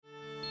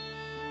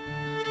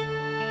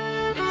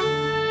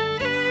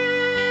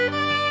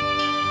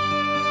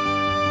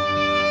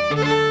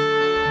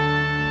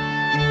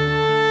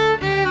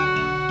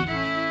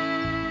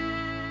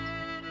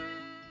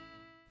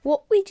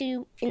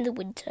in the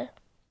winter.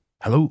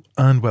 Hello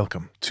and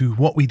welcome to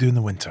What We Do in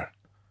the Winter.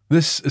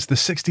 This is the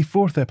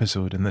 64th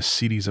episode in this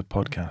series of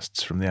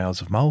podcasts from the Isles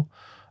of Mull,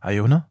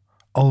 Iona,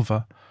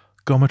 Ulva,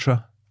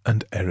 Gometra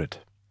and Erid.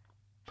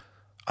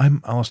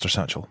 I'm Alistair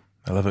Satchell.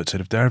 I live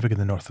outside of Dervig in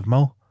the north of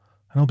Mull,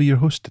 and I'll be your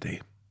host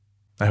today.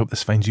 I hope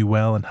this finds you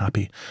well and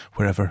happy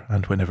wherever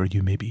and whenever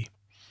you may be.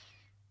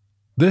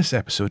 This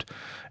episode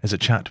is a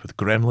chat with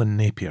Gremlin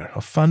Napier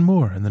of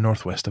Fanmore in the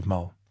northwest of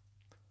Mull.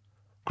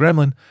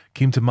 Gremlin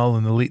came to Mull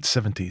in the late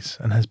 70s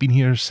and has been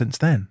here since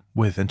then,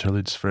 with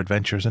interludes for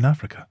adventures in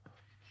Africa.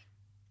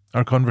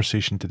 Our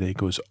conversation today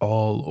goes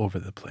all over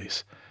the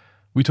place.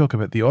 We talk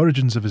about the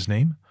origins of his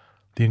name,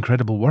 the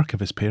incredible work of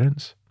his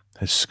parents,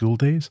 his school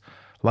days,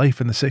 life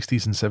in the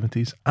 60s and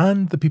 70s,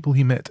 and the people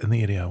he met in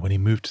the area when he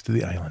moved to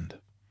the island.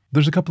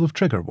 There's a couple of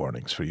trigger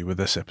warnings for you with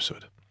this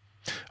episode.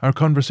 Our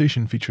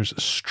conversation features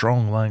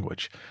strong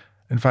language,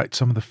 in fact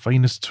some of the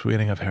finest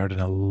swearing I've heard in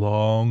a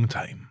long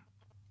time.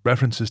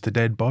 References to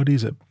dead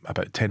bodies at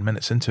about 10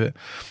 minutes into it,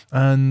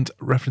 and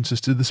references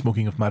to the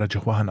smoking of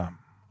marijuana.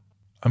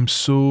 I'm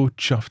so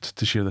chuffed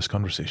to share this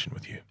conversation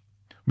with you.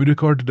 We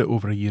recorded it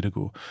over a year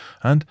ago,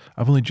 and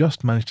I've only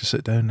just managed to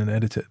sit down and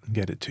edit it and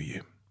get it to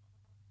you.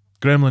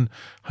 Gremlin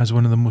has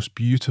one of the most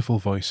beautiful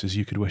voices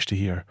you could wish to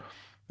hear.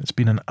 It's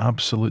been an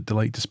absolute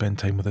delight to spend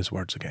time with his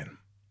words again.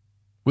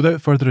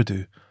 Without further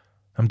ado,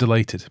 I'm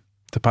delighted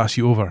to pass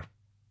you over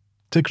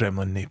to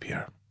Gremlin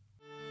Napier.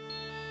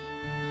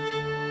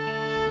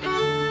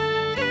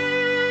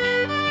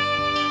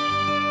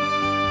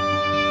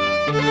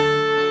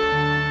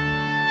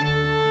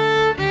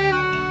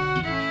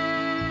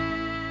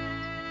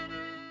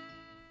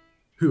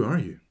 Who are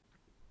you?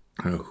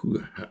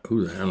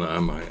 Who the hell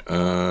am I?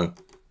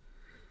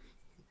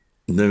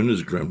 Known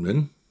as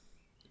Gremlin.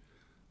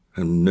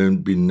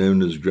 I've been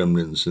known as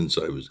Gremlin since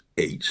I was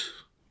 8.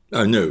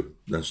 No,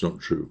 that's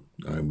not true.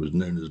 I was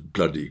known as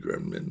Bloody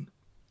Gremlin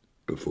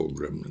before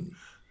Gremlin.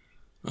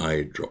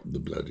 I dropped the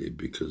bloody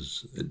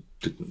because it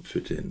didn't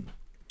fit in.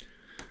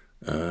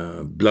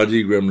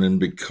 Bloody Gremlin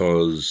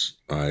because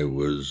I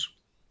was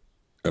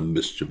a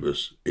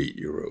mischievous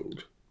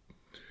 8-year-old.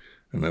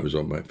 And I was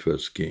on my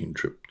first skiing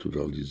trip to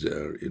Val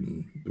d'Isère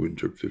in the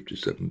winter of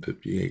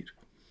 57-58.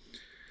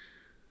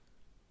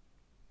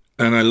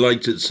 And I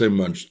liked it so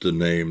much, the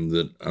name,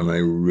 and I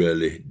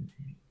really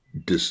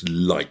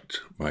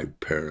disliked my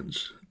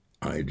parents'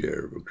 idea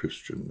of a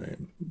Christian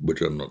name,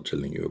 which I'm not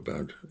telling you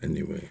about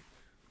anyway.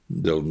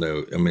 They'll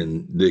know. I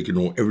mean,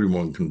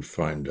 everyone can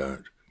find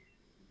out.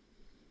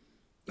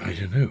 I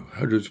don't know.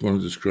 How does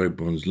one describe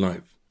one's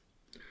life?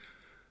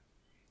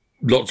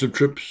 Lots of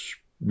trips,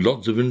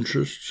 lots of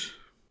interests.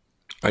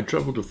 I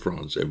travelled to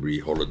France every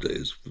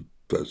holidays for the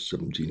first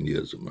 17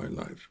 years of my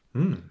life.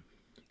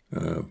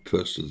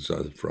 First to the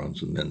south of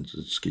France and then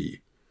to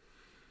ski.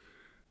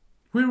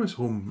 Where was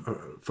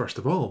home, first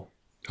of all?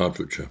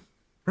 Hertfordshire.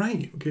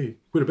 Right, okay.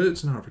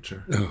 Whereabouts in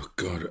Hertfordshire? Oh,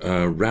 God.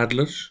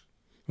 Radlett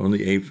on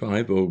the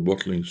A5 or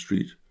Watling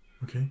Street.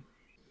 Okay.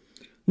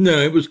 No,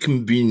 it was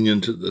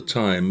convenient at the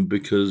time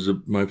because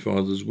of my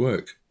father's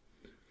work.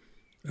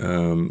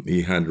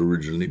 He had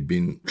originally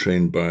been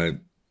trained by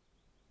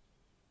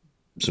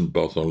St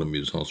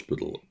Bartholomew's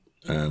Hospital,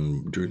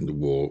 and during the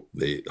war,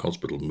 the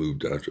hospital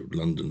moved out of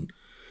London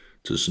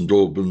to St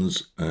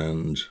Albans,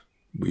 and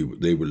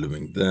they were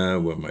living there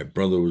where my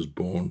brother was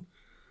born,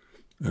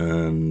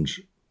 and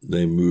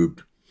they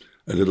moved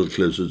a little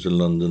closer to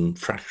London,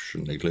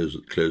 fractionally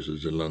closer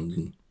to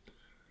London,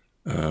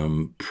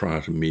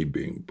 prior to me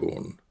being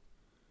born.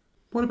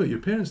 What about your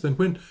parents then?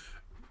 When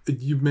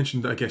you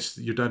mentioned, I guess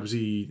your dad was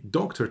a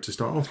doctor to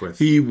start off with.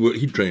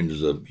 He trained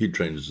as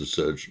a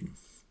surgeon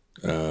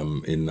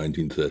in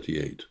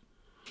 1938,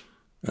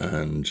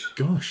 and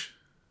gosh,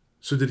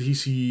 so did he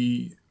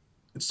see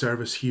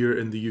service here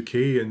in the UK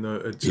in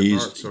the St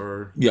Bart's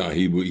or? Yeah,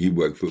 he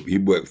worked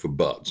for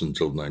Bart's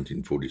until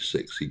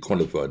 1946. He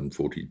qualified in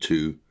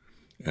 42,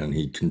 and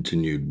he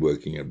continued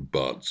working at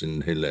Bart's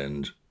in Hill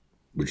End,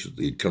 which is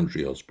the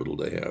country hospital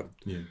they have.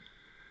 Yeah.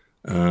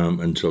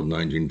 Until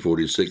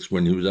 1946,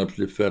 when he was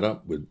absolutely fed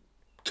up with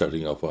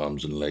cutting off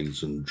arms and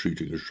legs and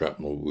treating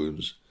shrapnel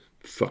wounds.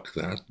 Fuck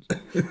that.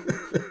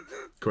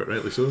 Quite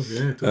rightly so,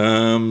 yeah.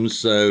 Totally.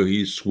 So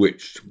he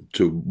switched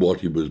to what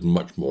he was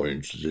much more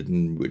interested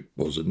in, which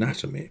was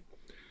anatomy.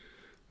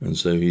 And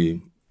so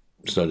he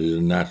studied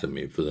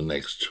anatomy for the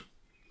next,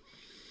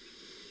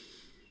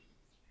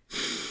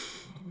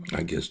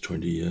 I guess,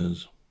 20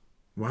 years.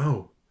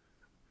 Wow.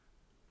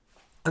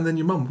 And then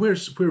your mum,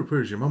 where's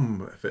your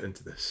mum fit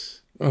into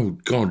this? Oh,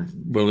 God.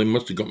 Well, they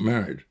must have got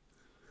married.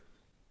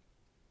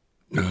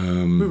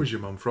 Where was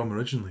your mum from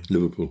originally?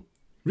 Liverpool.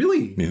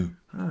 Really? Yeah.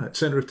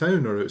 Centre of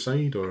town or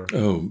outside or?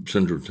 Oh,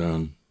 centre of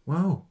town.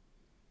 Wow.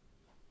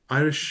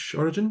 Irish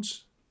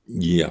origins?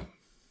 Yeah.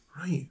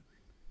 Right.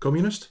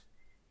 Communist?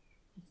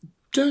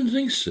 Don't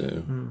think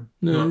so.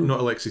 No. Not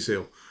Alexei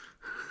Sale.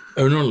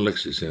 Oh, not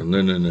Alexei Sale.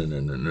 No.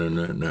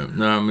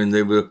 No, I mean,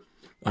 they were,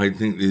 I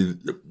think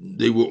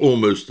they were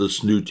almost the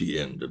snooty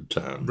end of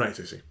town. Right,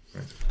 I see.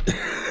 Right.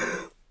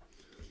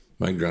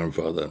 My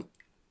grandfather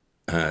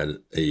had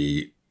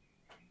a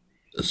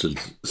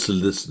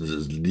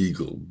solicitor's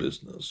legal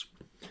business.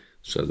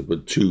 So there were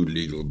 2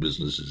 legal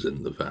businesses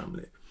in the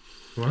family.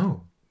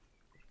 Wow.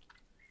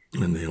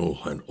 And they all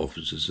had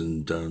offices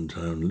in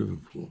downtown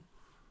Liverpool.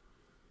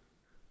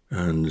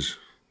 And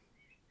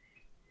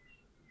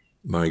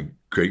my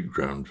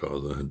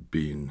great-grandfather had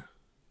been,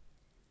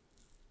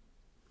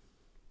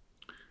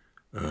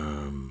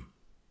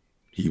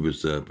 he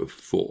was there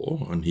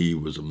before, and he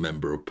was a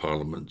member of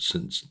Parliament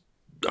since,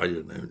 I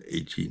don't know,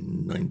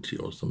 1890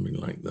 or something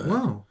like that.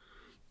 Wow.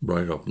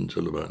 Right up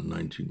until about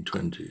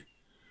 1920.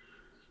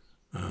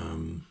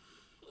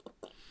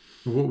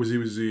 What was he?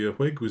 Was he a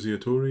Whig? Was he a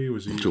Tory?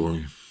 Was he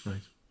Tory?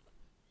 Right.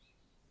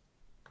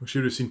 I'm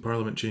sure you've seen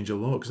Parliament change a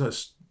lot,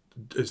 because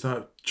is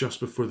that just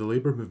before the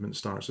Labour movement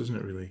starts, isn't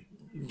it? Really?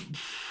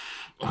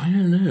 I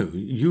don't know.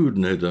 You would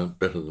know that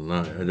better than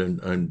I.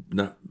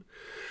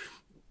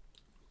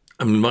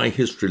 I mean, my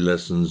history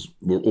lessons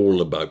were all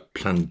about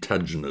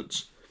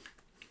Plantagenets.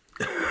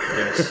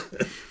 Yes.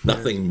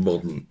 Nothing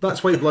modern.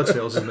 That's white blood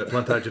cells, isn't it?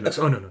 Plantagenets.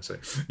 Oh, no, sorry.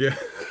 Yeah.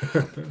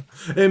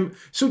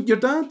 So your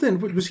dad then,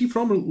 was he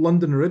from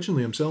London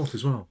originally himself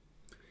as well?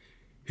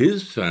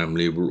 His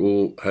family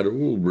had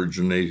all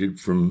originated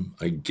from,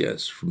 I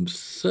guess, from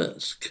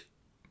Thirsk.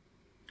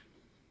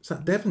 Is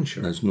that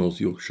Devonshire? That's North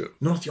Yorkshire.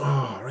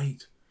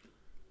 Right.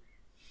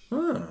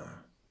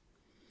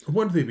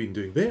 What have they been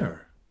doing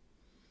there?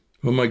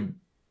 Well, my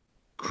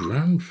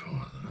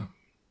grandfather,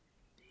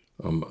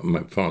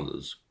 my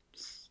father's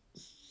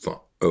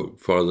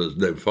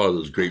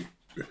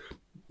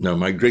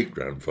my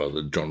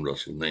great-grandfather, John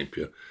Russell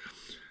Napier,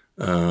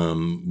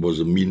 was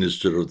a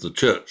minister of the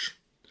church,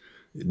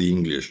 the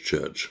English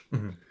church,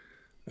 and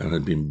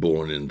had been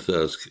born in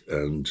Thirsk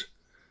and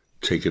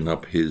taken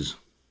up his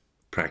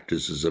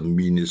practice as a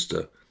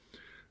minister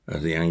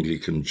at the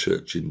Anglican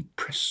church in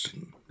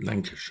Preston,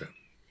 Lancashire,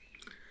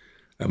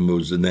 and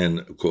was then,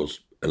 of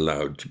course,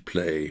 allowed to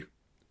play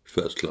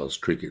first-class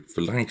cricket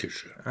for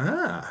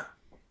Lancashire.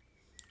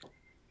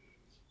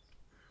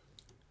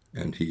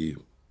 And he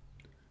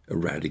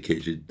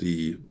eradicated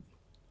the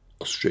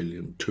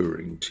Australian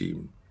touring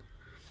team.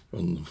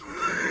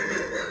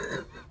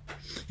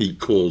 He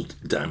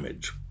caused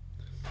damage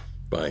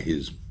by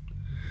his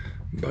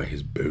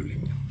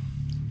bowling.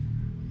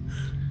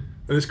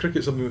 And is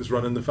cricket something that's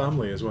run in the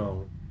family as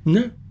well?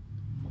 No,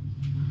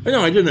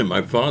 I don't know.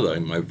 My father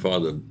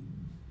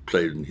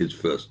played in his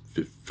first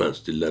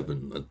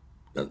 11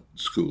 at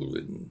school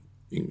in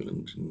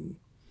England in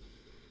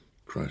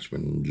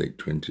late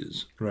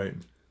 20s. Right.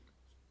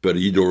 But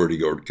he'd already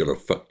got a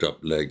fucked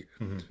up leg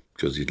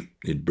because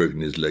he'd broken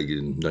his leg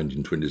in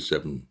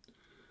 1927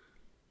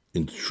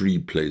 in 3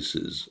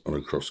 places on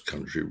a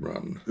cross-country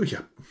run. Oh,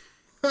 yeah.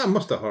 That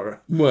must have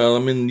hurt. Well, I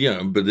mean,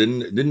 yeah, but they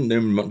didn't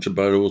know much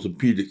about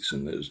orthopedics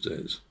in those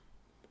days.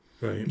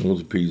 Right.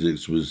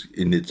 Orthopedics was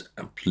in its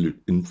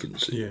absolute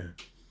infancy. Yeah.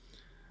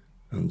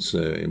 And so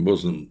it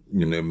wasn't,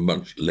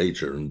 much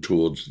later and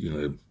towards,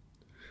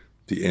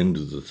 the end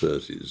of the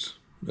 30s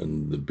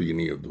and the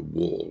beginning of the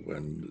war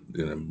when,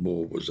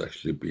 more was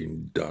actually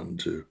being done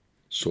to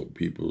sort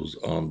people's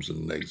arms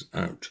and legs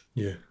out.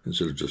 Yeah.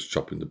 Instead of just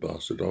chopping the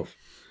bastard off.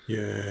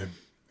 Yeah,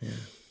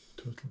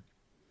 totally.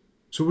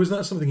 So was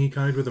that something he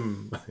carried with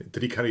him?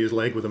 Did he carry his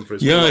leg with him for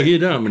his Yeah, life? he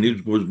did. I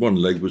mean, one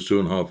leg was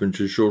 2.5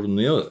 inches shorter than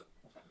the other.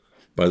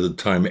 By the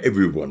time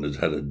everyone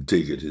had a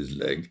dig at his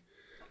leg.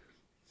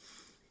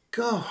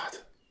 God.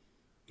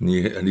 And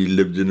he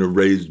lived in a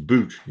raised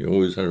boot. He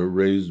always had a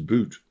raised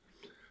boot.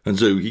 And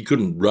so he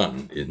couldn't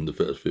run in the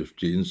first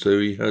 15, so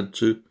he had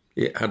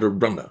a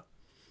runner.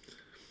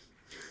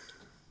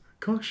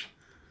 Gosh.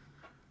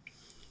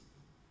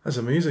 That's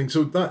amazing.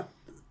 So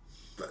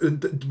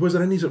was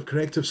there any sort of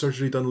corrective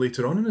surgery done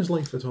later on in his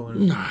life at all?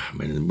 No, I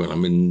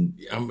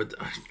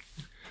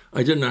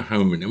don't know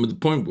how many. I mean, the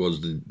point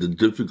was the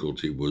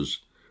difficulty was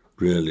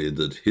really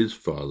that his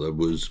father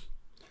was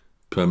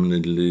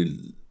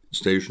permanently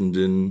stationed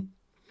in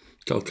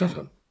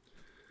Calcutta,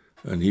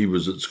 and he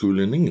was at school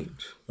in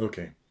England.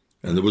 Okay.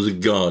 And there was a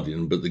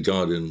guardian, but the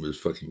guardian was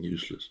fucking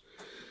useless.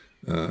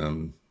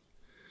 So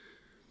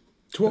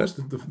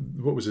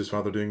what was his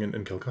father doing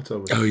in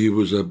Calcutta? He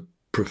was a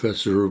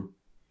professor of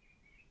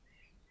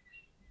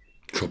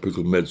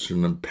tropical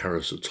medicine and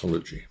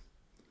parasitology.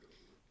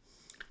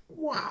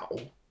 Wow.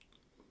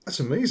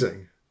 That's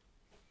amazing.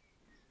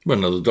 Well,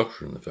 another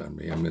doctor in the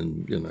family. I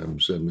mean,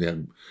 so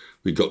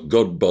we got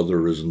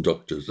godbotherers and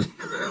doctors.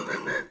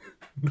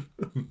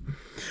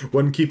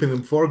 One keeping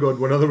them for God,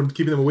 one other one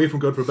keeping them away from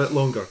God for a bit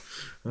longer.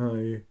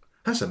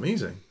 That's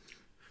amazing.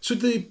 So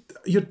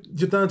your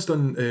dad's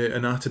done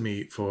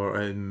anatomy for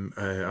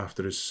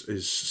after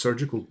his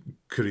surgical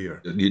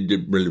career. He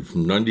did really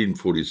from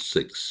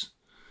 1946.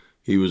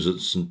 He was at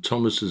St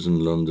Thomas's in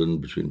London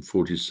between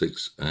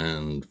 46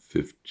 and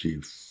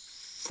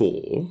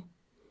 54.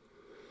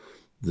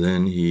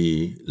 Then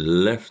he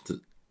left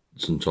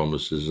St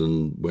Thomas's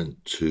and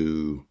went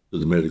to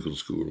the medical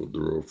school at the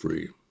Royal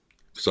Free.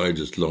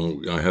 Because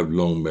I have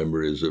long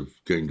memories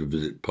of going to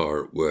visit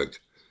Pa at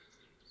work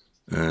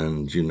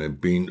And,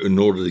 in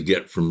order to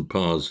get from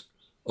Pa's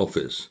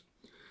office,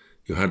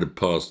 you had to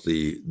pass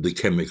the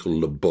chemical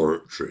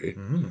laboratory,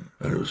 and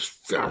it was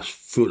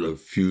full of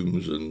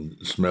fumes and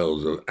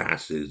smells of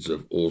acids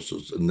of all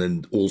sorts, and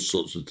then all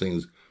sorts of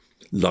things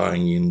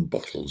lying in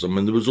bottles. I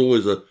mean, there was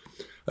always a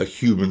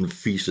human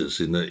fetus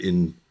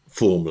in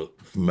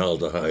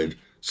formaldehyde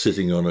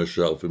sitting on a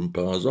shelf in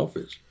Pa's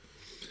office.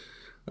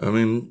 I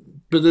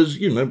mean, but there's,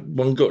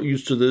 one got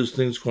used to those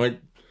things quite.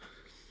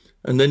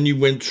 And then you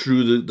went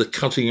through the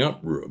cutting up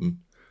room,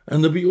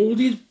 and there'd be all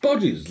these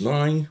bodies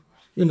lying,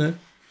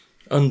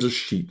 under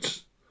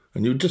sheets,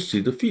 and you'd just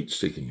see the feet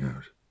sticking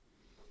out.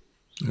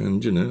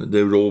 And,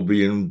 they would all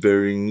be in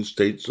varying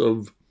states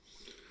of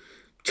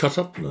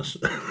cut-upness.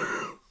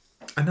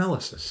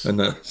 Analysis. And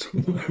that's...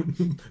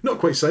 Not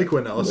quite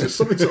psychoanalysis,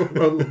 something sort of a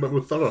little bit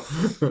more thorough.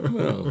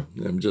 Well,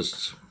 I'm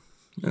just...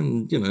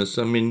 And,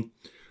 so, I mean,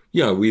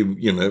 yeah,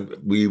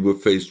 we were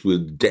faced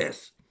with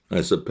death,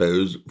 I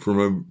suppose, from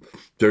a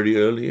very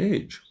early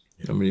age.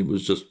 I mean, it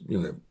was just,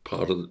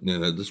 part of,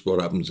 this is what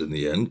happens in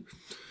the end.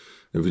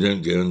 If you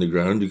don't go in the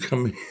ground, you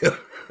come here.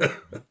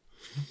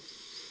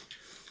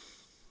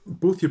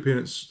 Both your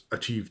parents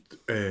achieved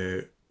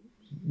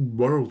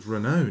world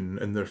renown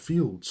in their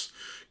fields.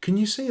 Can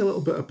you say a little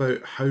bit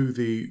about how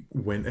they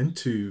went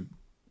into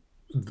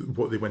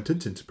what they went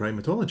into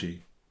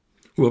primatology?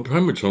 Well,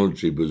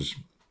 primatology was,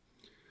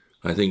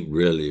 I think,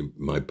 really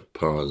my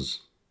papa's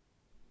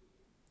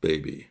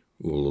baby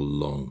all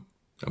along.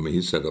 I mean,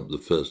 he set up the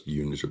first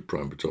unit of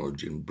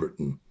primatology in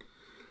Britain.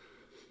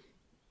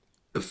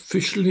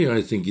 Officially,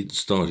 I think it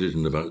started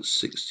in about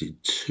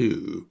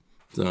 1962.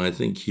 So I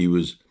think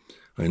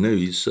I know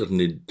he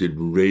certainly did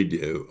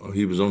radio.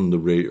 He was on the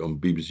radio, on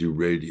BBC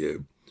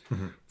Radio,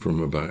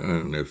 from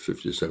about,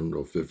 57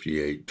 or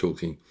 58,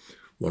 talking.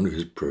 One of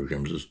his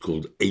programs was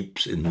called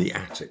Apes in the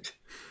Attic.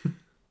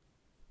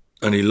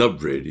 And he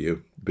loved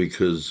radio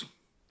because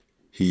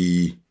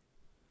he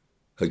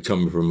had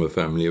come from a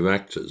family of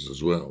actors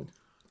as well.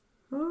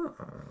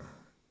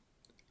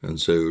 And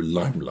so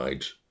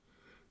limelight,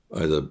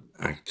 either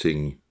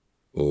acting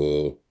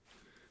or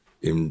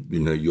in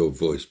your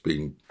voice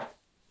being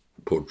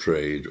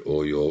portrayed,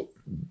 or your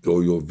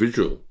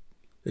visual,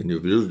 in your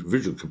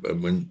visual.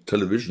 When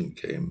television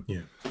came,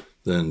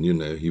 then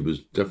he was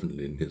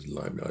definitely in his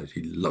limelight.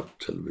 He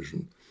loved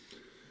television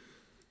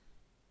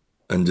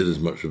and did as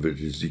much of it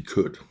as he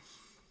could.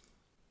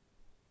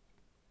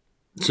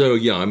 So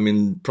I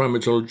mean,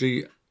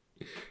 primatology.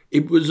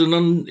 It was an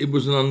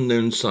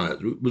unknown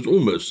science. It was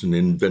almost an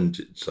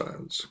invented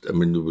science. I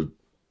mean, there were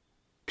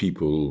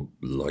people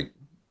like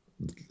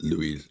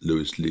Louis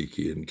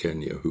Leakey in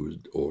Kenya,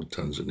 or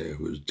Tanzania,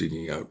 who was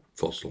digging out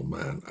fossil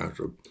man out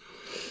of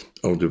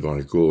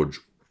Olduvai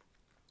Gorge.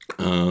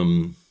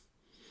 And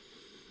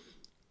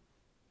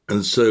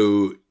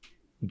so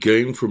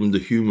going from the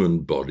human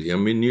body, I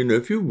mean,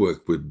 if you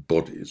work with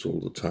bodies all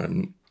the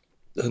time,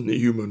 and the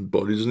human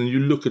bodies, and then you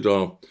look at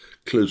our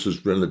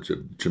closest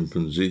relative,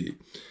 chimpanzee,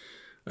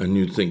 and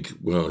you think,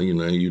 well, you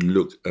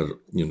look at,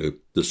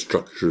 the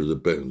structure of the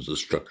bones, the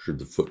structure of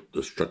the foot,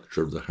 the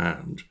structure of the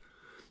hand,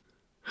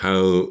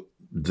 how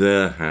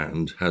their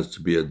hand has to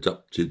be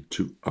adapted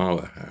to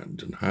our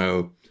hand, and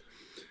how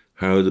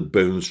the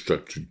bone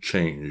structure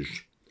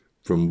changed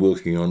from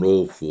walking on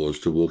all fours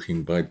to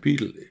walking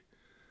bipedally.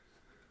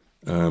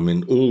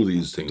 In all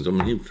these things, I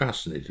mean, he was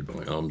fascinated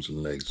by arms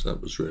and legs.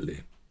 That was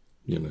really,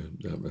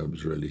 that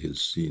was really his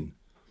scene.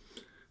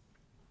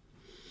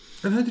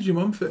 And how did your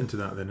mum fit into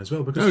that then as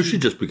well? Because she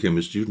just became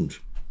a student.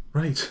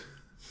 Right.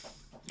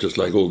 Just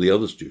like all the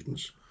other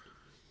students.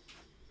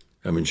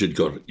 I mean, she'd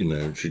got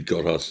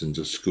us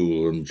into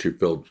school, and she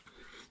felt,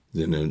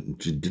 she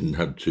didn't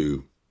have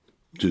to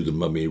do the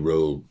mummy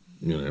role,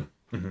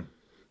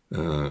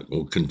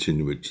 or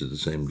continue it to the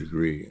same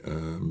degree.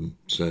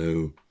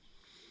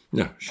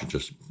 She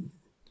just,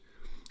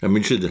 I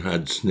mean, she'd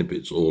had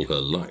snippets all her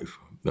life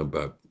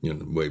about, the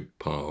way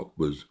Pa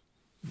was,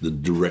 the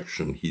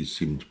direction he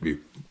seemed to be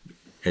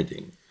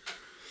heading.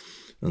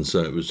 And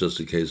so it was just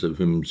a case of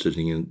him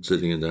sitting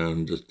down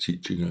and just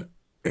teaching her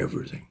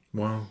everything.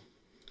 Wow.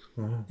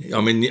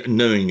 I mean,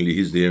 knowingly,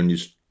 he's the only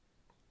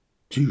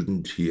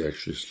student he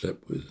actually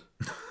slept with.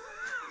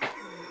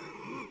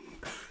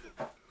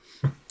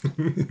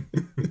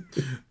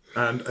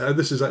 And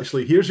this is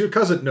actually, here's your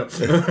cousin. No.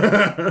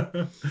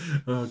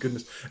 Oh,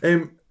 goodness.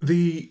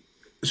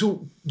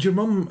 So your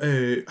mum,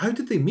 how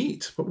did they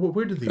meet?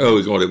 Where did they meet?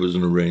 Oh, God, it was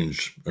an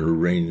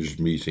arranged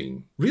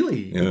meeting.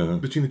 Really? Yeah.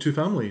 Between the two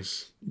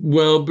families?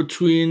 Well,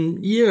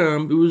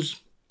 it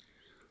was,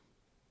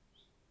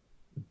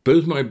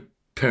 both my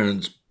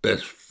parents'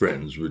 best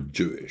friends were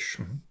Jewish.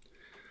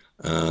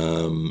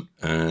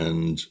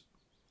 And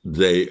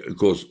they, of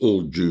course,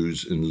 all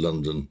Jews in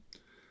London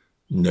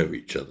know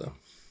each other,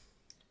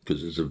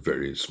 because it's a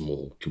very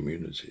small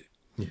community.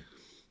 Yeah.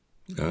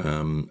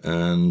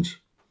 And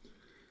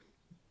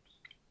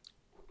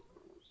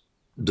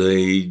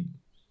they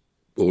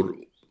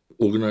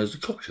organised a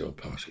cocktail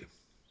party.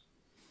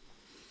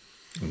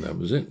 And that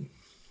was it.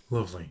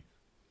 Lovely.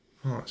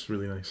 Oh, that's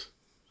really nice.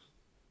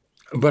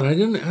 But I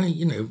don't,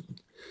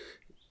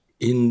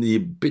 in the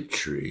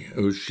obituary,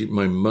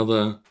 my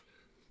mother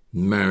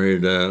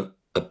married a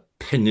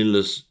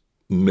penniless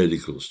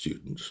medical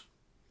student.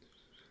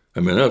 I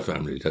mean, her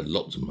family had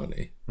lots of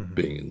money,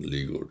 being in the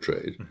legal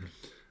trade,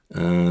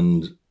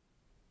 and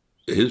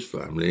his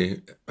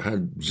family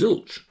had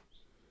zilch.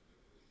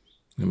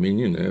 I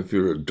mean, if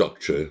you're a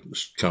doctor,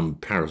 come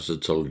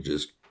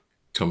parasitologist,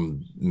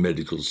 come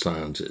medical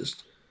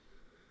scientist,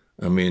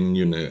 I mean,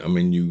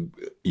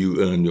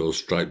 you earn your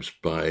stripes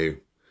by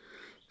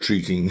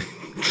treating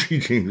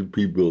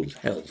people's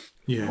health.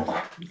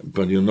 Yeah.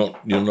 But you're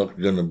not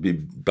going to be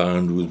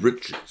bound with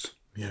riches.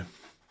 Yeah.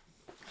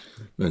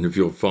 And if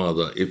your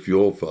father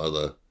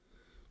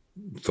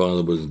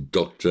was a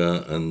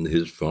doctor and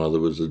his father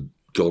was a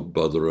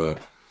godbotherer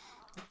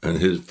and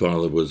his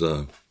father was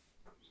a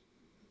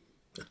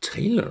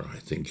tailor, I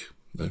think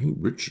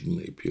Richard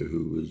Napier,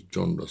 who was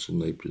John Russell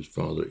Napier's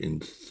father in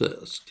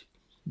Thirsk,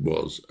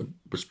 was a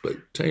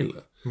bespoke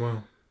tailor.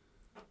 Wow.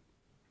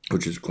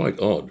 Which is quite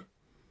odd.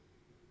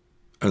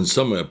 And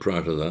somewhere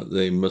prior to that,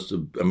 they must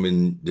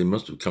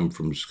have come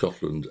from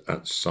Scotland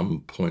at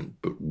some point,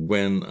 but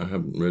when, I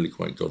haven't really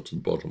quite got to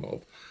the bottom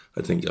of.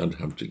 I think I'd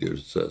have to go to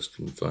Thirsk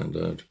and find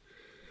out.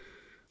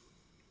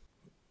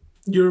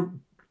 Your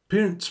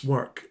parents'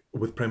 work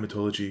with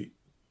primatology,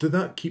 did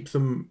that keep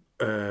them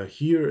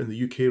here in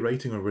the UK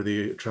writing, or were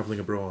they travelling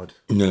abroad?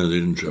 No, they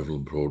didn't travel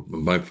abroad.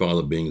 My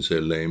father being so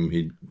lame,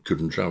 he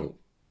couldn't travel.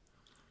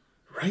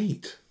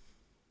 Right.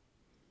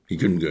 He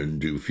couldn't go and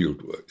do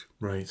field work.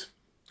 Right.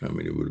 I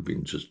mean, it would have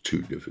been just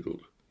too difficult.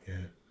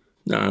 Yeah.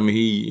 No, I mean,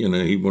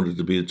 he wanted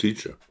to be a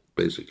teacher,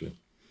 basically.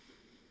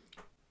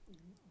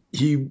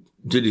 He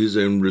did his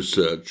own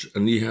research,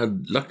 and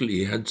luckily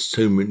he had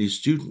so many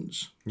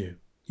students. Yeah.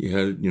 He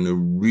had,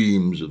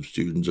 reams of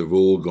students have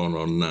all gone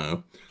on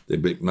now. They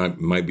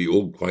might be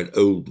all quite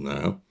old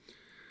now.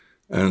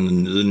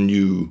 And the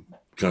new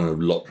kind of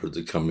lot that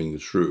are coming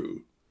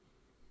through,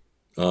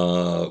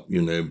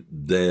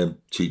 their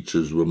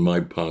teachers were my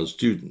pa's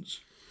students.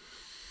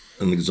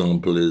 An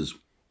example is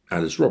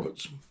Alice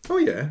Roberts. Oh,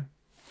 yeah.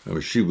 I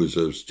mean, she was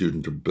a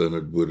student of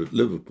Bernard Wood at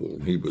Liverpool,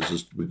 and he was a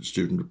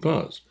student of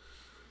pa's.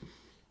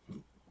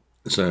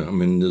 So, I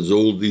mean, there's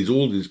all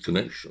these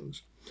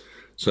connections.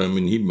 So, I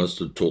mean, he must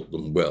have taught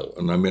them well.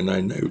 And I mean,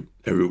 I know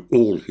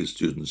all his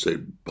students say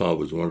Pa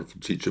was a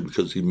wonderful teacher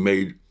because he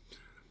made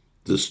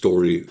the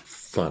story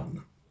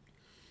fun.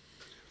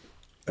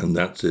 And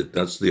that's it.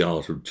 That's the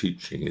art of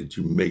teaching, is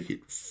you make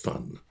it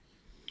fun.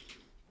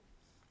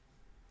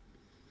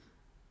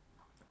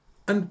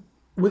 And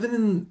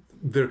within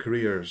their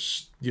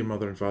careers, your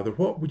mother and father,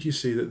 what would you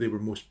say that they were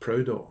most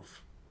proud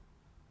of?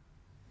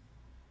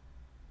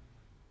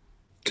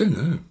 Don't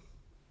know.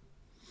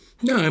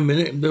 No, I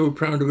mean, they were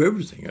proud of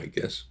everything, I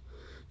guess.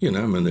 I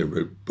mean, they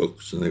wrote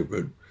books and they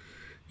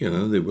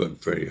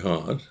worked very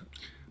hard.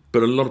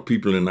 But a lot of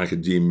people in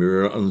academia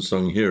are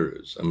unsung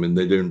heroes. I mean,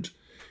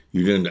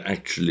 you don't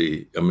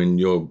actually, I mean,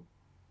 you're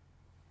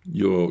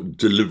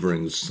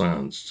delivering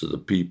science to the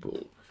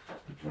people,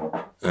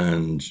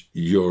 and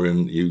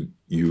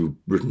you've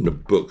written a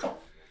book,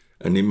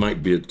 and it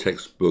might be a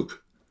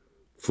textbook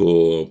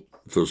for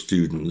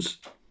students,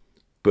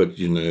 but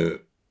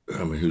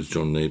I mean, who's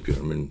John Napier?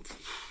 I mean,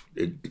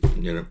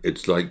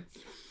 it's like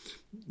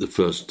the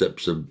first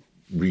steps of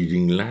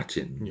reading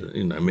Latin.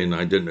 Yeah. I mean,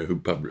 I don't know who,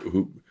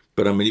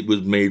 but I mean, it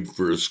was made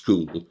for a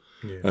school,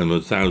 and there were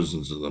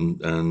thousands of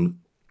them,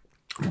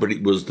 but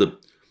it was the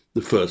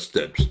first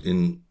steps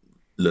in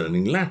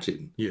learning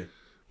Latin,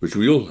 which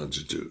we all had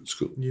to do at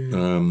school.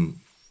 Yeah.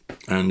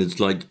 And it's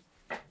like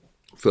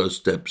first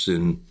steps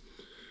in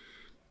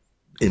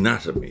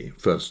anatomy,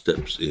 first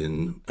steps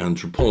in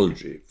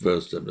anthropology,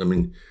 first steps. I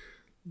mean,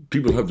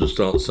 people have to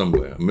start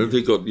somewhere. I mean, if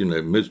they got,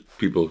 most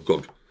people have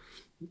got,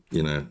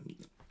 I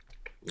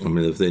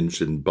mean, if they're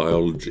interested in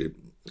biology,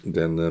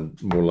 then they're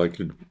more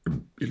likely to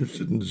be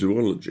interested in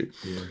zoology.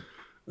 Yeah.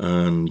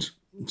 And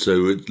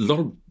so a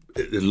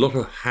lot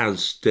of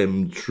has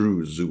stemmed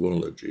through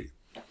zoology.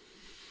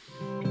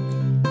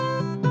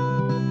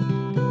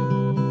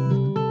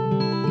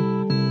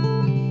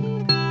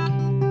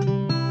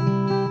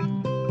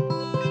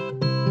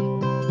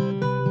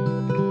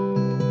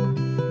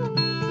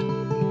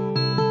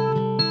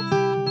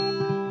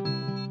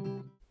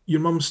 Your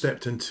mum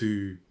stepped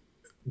into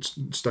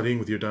studying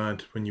with your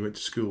dad when you went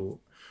to school.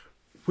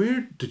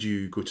 Where did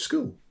you go to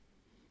school?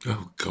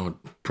 Oh, God,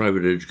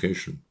 private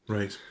education.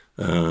 Right.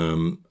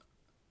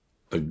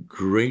 A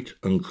great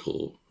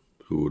uncle,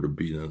 who would have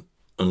been an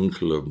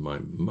uncle of my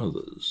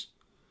mother's,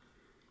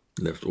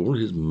 left all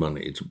his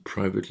money to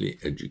privately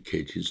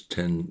educate his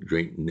 10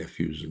 great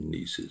nephews and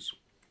nieces.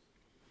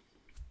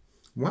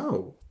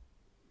 Wow.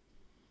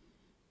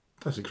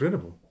 That's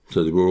incredible.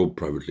 So they were all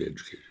privately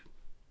educated.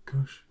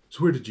 Gosh.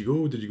 So where did you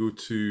go? Did you go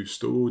to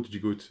Stowe? Did you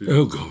go to...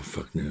 Oh, God,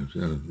 fuck no.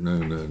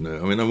 No.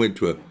 I mean, I went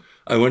to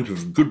a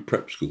good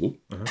prep school,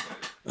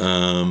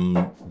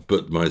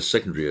 but my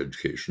secondary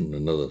education,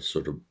 another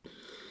sort of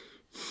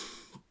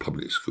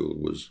public school,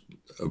 was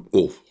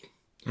awful.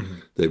 Mm-hmm.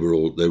 They were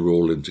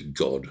all into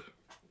God.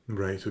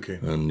 Right, okay.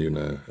 And,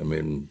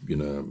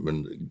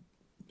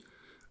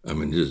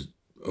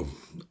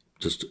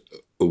 just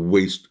a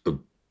waste of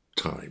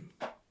time.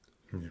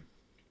 Yeah.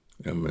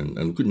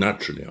 And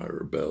naturally I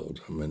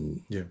rebelled.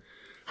 Yeah.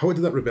 How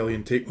did that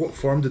rebellion take? What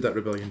form did that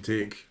rebellion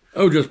take?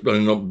 Just by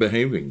not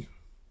behaving.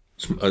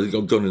 I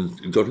got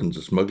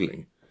into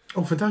smuggling.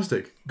 Oh,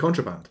 fantastic.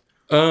 Contraband.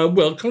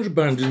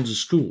 Contraband into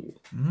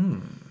school.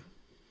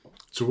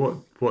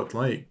 So what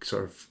like,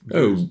 sort of...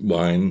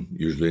 Wine,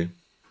 usually.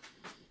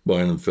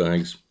 Wine and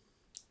fags.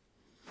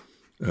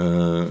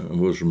 I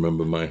always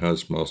remember my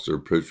housemaster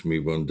approached me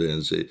one day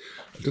and said,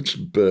 "A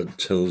little bird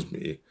tells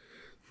me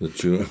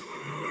that you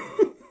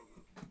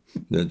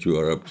that you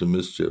are up to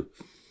mischief."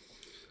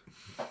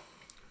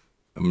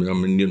 I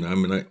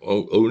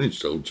only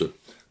sold to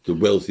the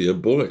wealthier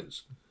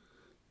boys,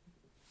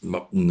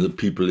 not the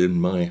people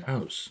in my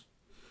house.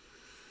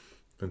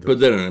 But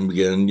then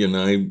again,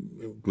 I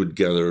would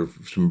gather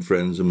some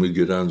friends and we'd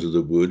go down to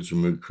the woods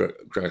and we'd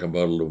crack a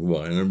bottle of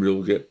wine and we'd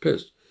all get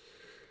pissed.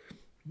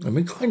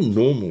 Quite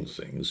normal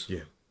things.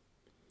 Yeah.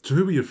 So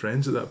who were your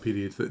friends at that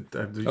period?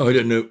 I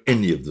don't know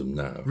any of them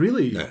now.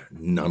 Really? No,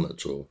 none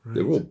at all. Right.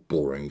 They were all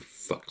boring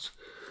fucks.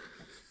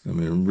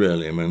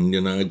 Really,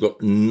 I've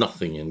got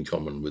nothing in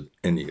common with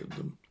any of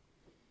them.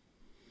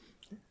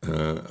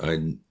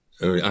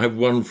 I have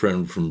one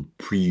friend from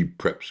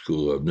pre-prep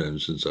school I've known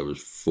since I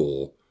was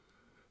 4,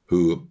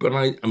 who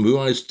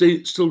I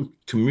still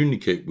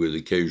communicate with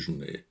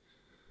occasionally.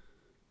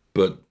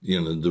 But,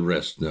 the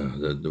rest,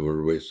 no, they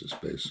were a waste of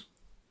space.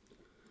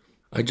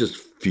 I just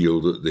feel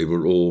that they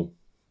were all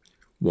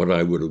what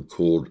I would have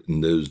called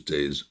in those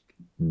days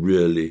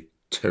really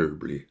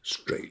terribly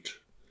straight.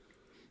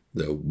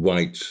 They're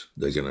white,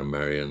 they're going to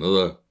marry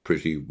another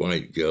pretty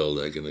white girl,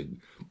 they're going to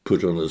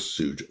put on a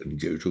suit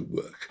and go to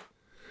work.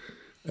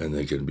 And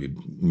they're going to be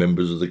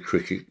members of the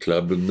cricket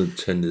club and the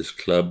tennis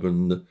club,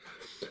 and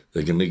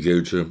they're going to go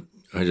to,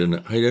 I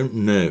don't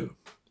know.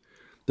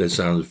 They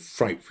sound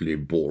frightfully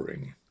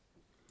boring.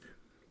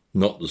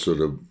 Not the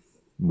sort of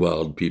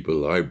wild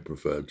people I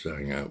preferred to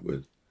hang out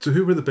with. So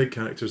who were the big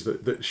characters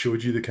that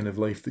showed you the kind of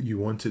life that you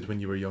wanted when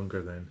you were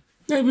younger then?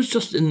 It was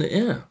just in the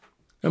air.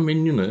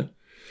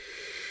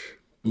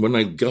 When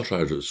I got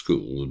out of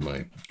school with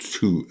my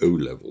 2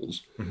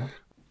 O-levels,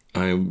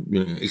 I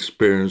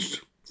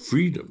experienced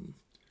freedom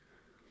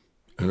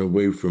and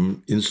away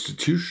from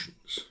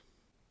institutions.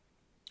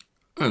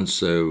 And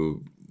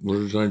so what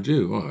did I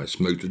do? Well, I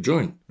smoked a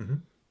joint.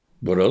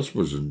 What else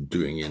was I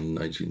doing in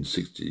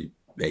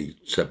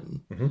 1968,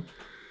 7?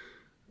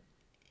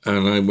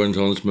 And I went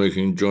on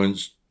smoking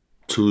joints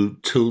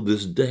till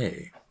this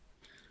day.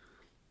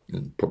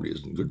 It probably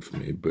isn't good for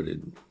me, but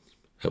it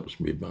helps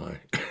me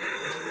by.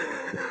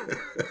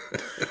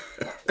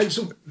 And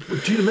so,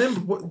 do you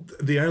remember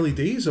what the early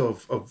days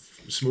of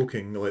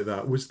smoking like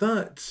that? Was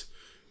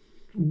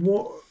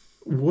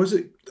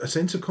it a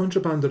sense of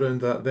contraband around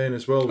that then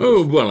as well?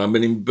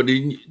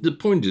 The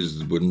point is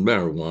that with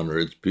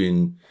marijuana, it's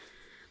been,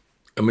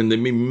 they've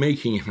been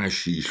making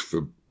hashish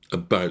for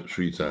about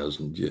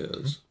 3,000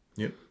 years.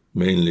 Yep.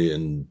 Mainly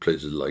in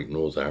places like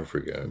North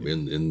Africa,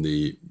 in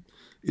the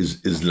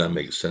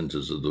Islamic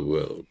centers of the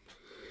world.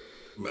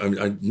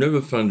 I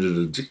never found it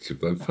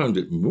addictive. I found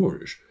it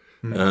Moorish.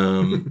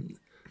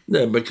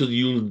 Because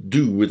you'll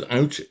do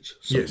without it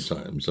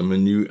sometimes. Yes.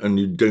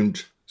 You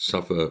don't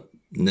suffer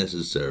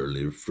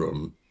necessarily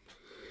from,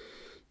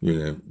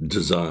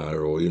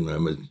 desire or,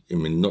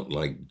 not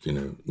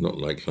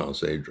like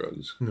Class A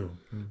drugs. No.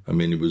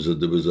 There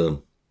was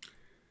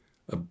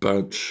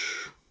about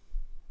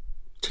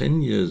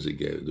 10 years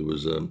ago,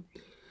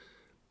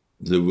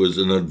 there was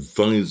an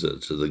advisor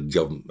to the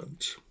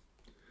government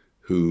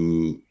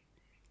who,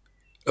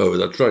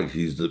 that's right,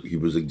 he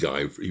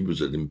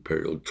was at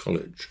Imperial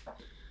College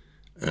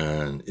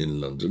and in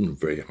London, a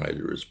very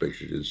highly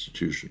respected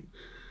institution.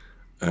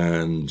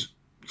 And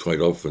quite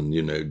often,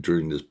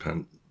 during this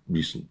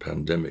recent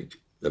pandemic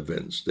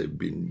events, they've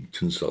been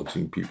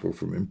consulting people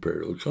from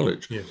Imperial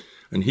College. Yeah.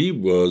 And he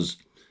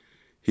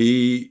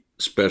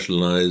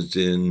specialized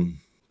in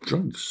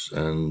drugs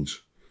and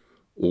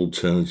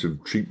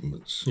alternative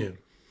treatments. Yeah.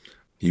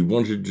 He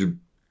wanted to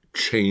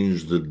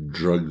change the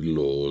drug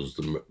laws,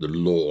 the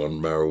law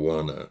on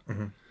marijuana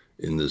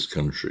in this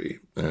country.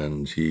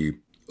 And the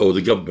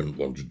government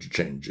wanted to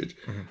change it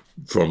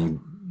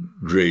from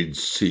grade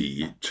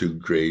C to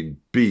grade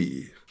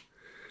B.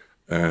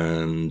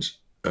 And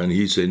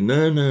he said,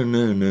 no,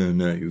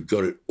 you've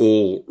got it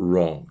all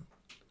wrong.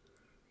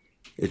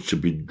 It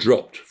should be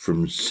dropped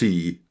from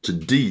C to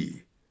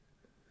D.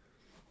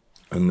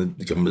 And the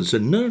government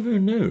said, no,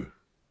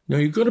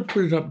 you've got to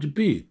put it up to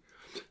B.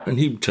 And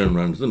he turned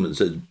around to them and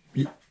said,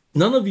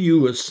 none of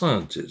you are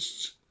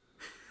scientists.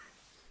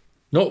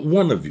 Not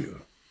one of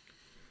you.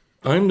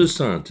 I'm the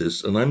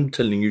scientist, and I'm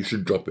telling you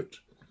should drop it.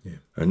 Yeah.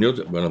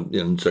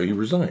 And so he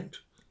resigned.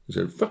 He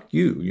said, fuck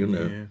you,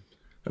 Yeah.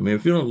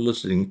 If you're not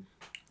listening...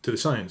 To the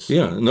science.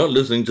 Yeah, not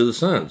listening to the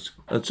science.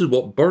 That's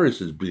what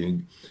Boris is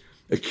being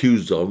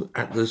accused of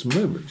at this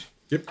moment.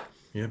 Yep.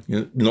 Yeah.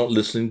 Not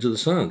listening to the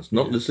science,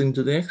 not listening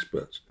to the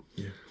experts.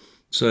 Yeah.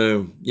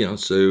 So,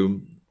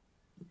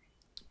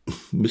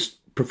 Miss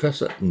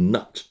Professor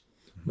Nut,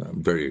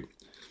 very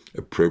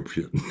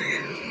appropriate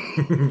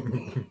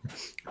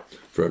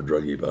for a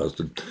druggy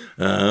bastard.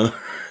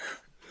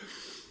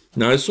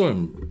 Now, I saw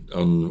him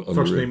on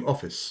First the name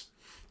Office.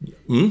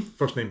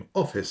 First name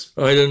Office.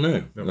 I don't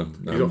know. No,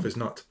 he's Office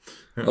Nut.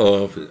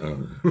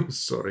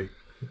 Sorry.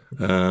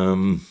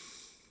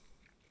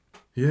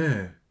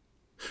 Yeah.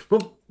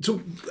 Well,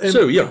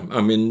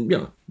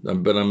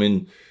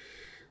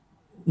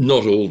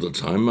 not all the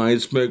time. I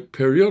smoke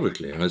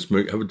periodically. I have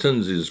a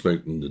tendency to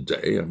smoke in the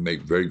day. I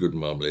make very good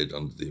marmalade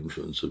under the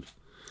influence of,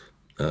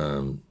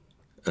 and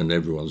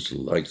everyone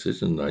still likes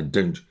it. And I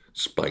don't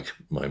spike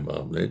my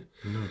marmalade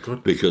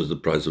because the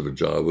price of a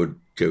jar would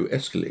go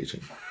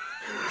escalating.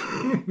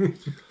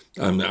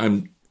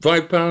 I'm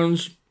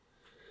 £5,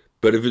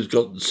 but if it's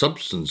got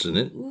substance in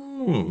it,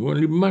 well,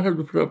 you might have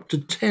to put up to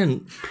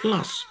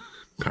 £10+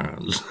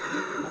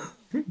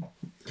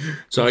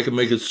 so I can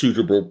make a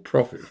suitable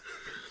profit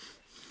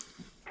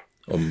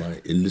on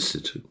my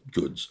illicit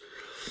goods.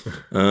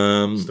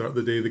 Start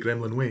the day the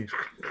gremlin way.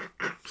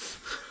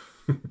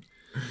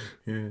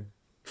 Yeah.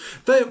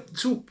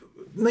 So,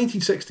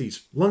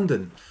 1960s,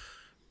 London,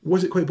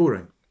 was it quite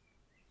boring?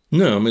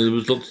 No, there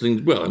was lots of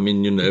things. Well,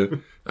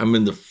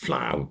 the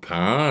flower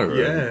power,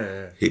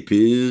 and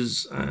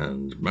hippies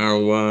and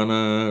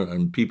marijuana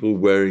and people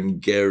wearing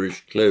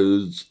garish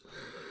clothes.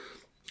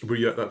 Were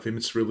you at that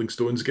famous Rolling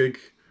Stones gig?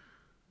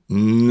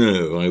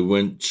 No, I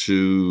went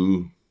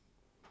to...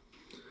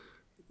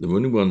 The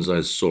only ones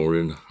I saw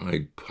in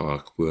Hyde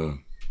Park were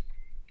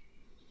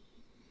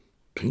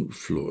Pink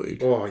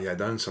Floyd. Oh, yeah,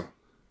 dancer.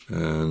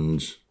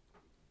 And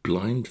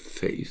Blind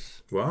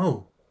Faith.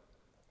 Wow.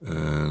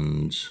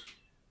 And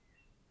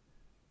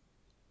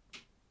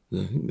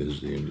I think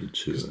those are the only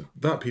two.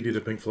 That period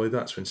of Pink Floyd,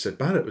 that's when Syd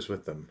Barrett was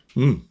with them.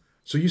 Mm.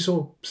 So you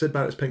saw Syd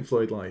Barrett's Pink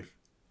Floyd live?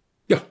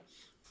 Yeah.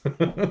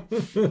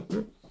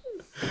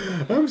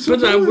 I'm but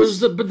that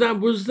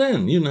was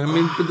then,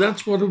 but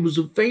that's what it was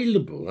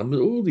available.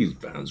 All these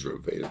bands were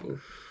available.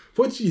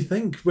 What did you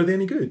think? Were they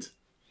any good?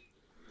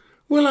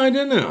 Well, I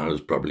don't know. I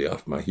was probably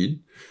off my head.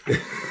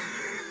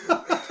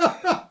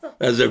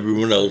 As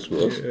everyone else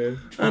was. Yeah.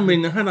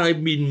 Had I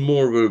been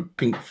more of a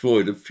Pink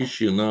Floyd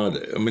aficionado,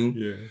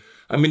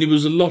 it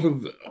was a lot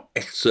of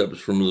excerpts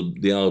from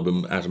the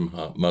album Atom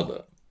Heart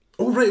Mother.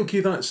 Oh, right, okay,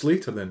 that's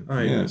later then.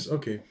 Ah, yeah. Yes,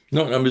 okay.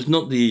 It's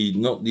not the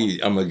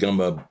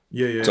Amagama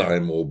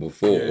time or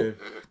before. Yeah.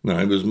 No,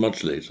 it was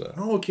much later.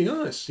 Oh, okay,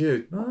 nice.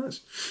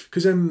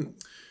 Because,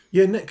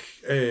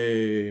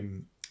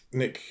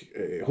 Nick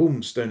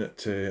Holmes down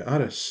at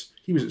Aris,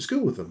 he was at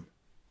school with them.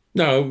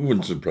 No, it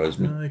wouldn't surprise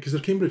me. Because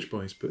they're Cambridge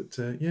boys, but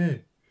yeah.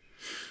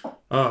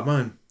 Ah,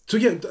 man. So,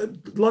 yeah,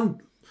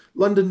 London,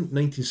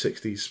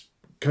 1960s,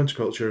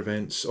 counterculture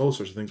events, all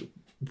sorts of things.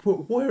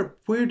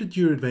 Where did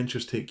your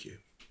adventures take you?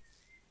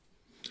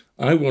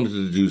 I wanted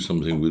to do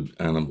something with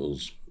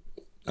animals,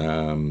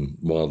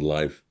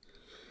 wildlife.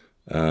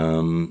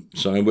 So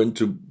I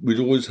we'd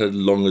always had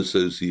long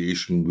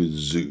association with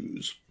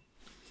zoos.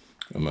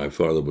 And my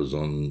father was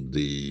on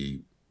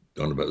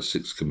about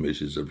 6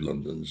 committees of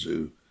London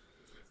Zoo.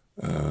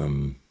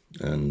 And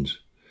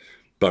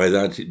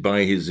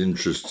by his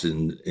interest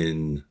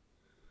in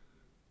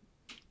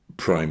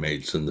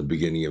primates and the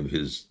beginning of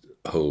his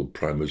whole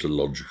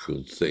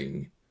primatological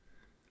thing,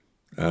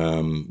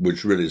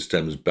 which really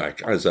stems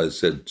back, as I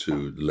said,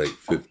 to the late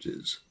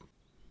 50s.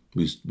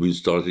 We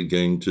started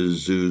going to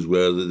zoos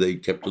where they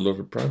kept a lot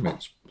of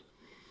primates.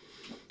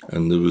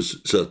 And there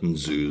was certain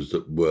zoos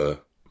that were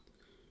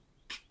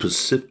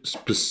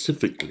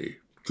specifically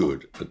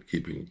good at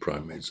keeping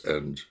primates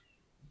and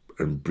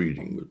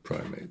breeding with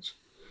primates.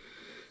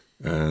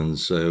 And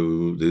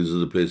so these are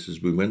the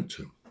places we went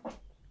to.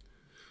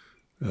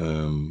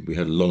 We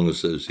had a long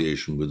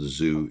association with a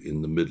zoo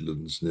in the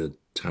Midlands near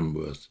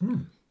Tamworth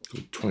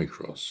called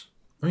Twycross.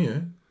 Oh,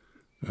 yeah.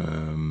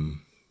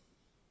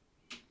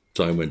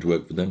 So I went to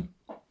work for them.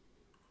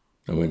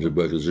 I went to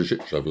work as a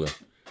ship traveller.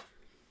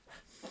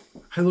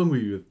 How long were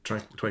you at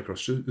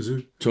Twycross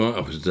Zoo? So I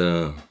was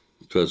there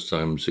first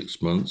time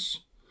 6 months.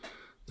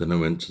 Then I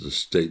went to the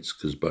States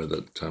because by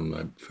that time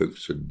my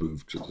folks had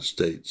moved to the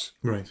States.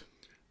 Right.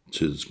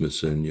 To the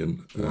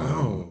Smithsonian.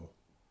 Wow.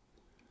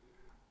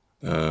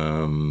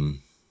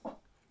 Then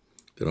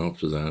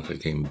after that I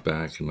came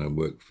back and I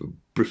worked for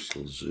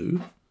Bristol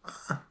Zoo.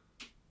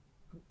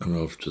 And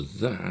after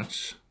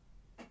that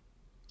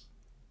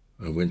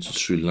I went to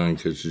Sri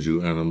Lanka to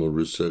do animal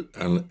research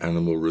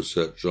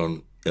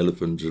on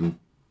elephants and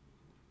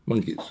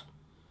monkeys.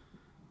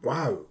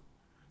 Wow.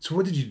 So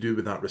what did you do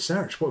with that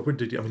research? What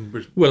did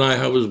you? Well,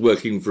 I was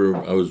working for a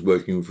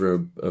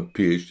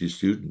PhD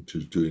student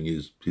who's doing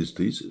his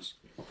thesis.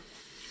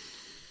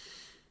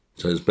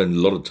 So I spent a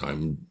lot of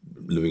time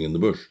living in the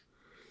bush.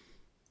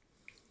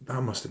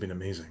 That must have been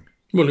amazing.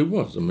 Well, it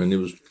was. It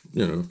was,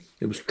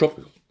 it was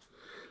tropical,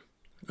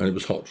 and it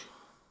was hot.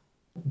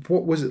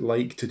 What was it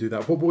like to do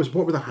that? What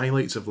were the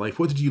highlights of life?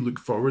 What did you look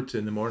forward to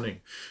in the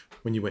morning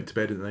when you went to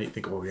bed at night?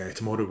 Think, oh yeah,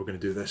 tomorrow we're going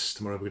to do this.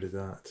 Tomorrow we're going to do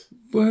that.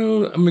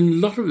 Well, I mean,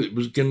 a lot of it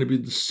was going to be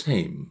the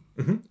same.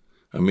 Mm-hmm.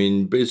 I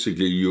mean,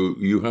 basically,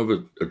 you have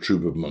a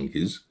troop of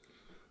monkeys,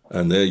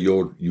 and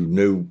you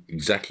know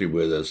exactly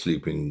where they're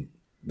sleeping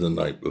the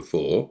night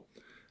before,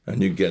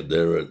 and you get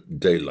there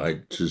at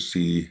daylight to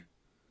see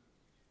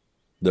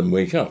them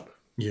wake up.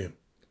 Yeah.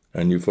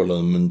 And you follow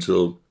them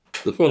until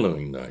the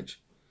following night,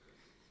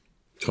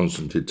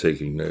 constantly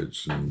taking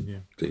notes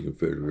and taking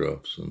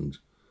photographs and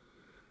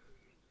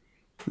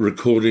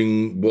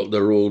recording what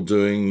they're all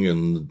doing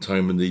and the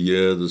time of the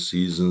year, the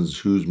seasons,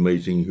 who's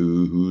mating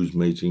who's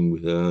mating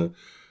with her.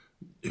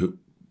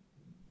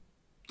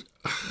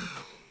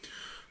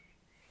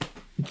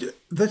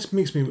 This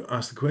makes me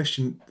ask the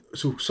question,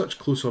 so such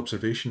close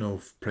observation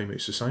of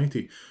primate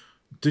society,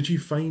 did you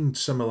find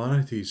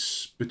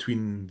similarities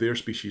between their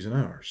species and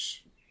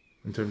ours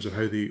in terms of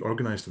how they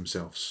organised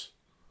themselves?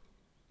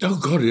 Oh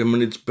God! I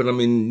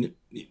mean,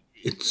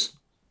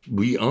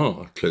 we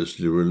are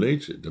closely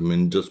related. I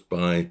mean, just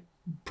by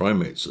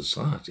primate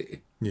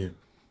society. Yeah.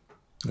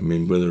 I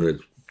mean, whether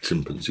it's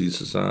chimpanzee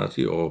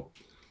society or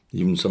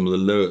even some of the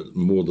lower,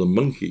 more the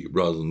monkey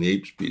rather than the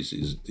ape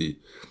species,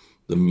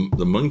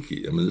 the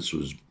monkey. I mean, this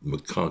was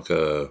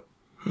macaca.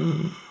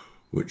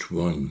 Which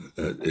one?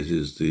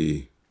 Is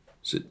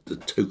it the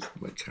toque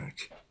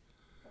macaque?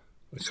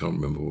 I can't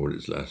remember what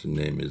its Latin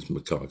name is.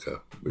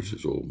 Macaca, which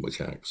is all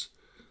macaques.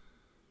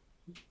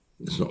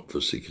 It's not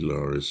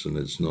fascicularis, and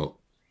it's not.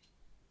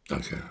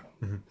 Okay,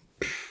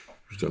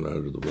 it's gone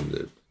out of the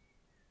window.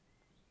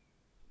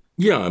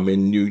 Yeah, I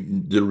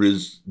mean,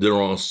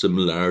 there are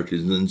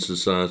similarities in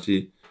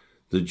society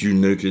that you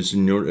notice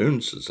in your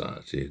own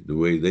society. The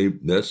way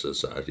their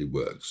society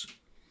works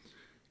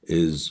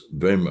is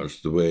very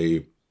much the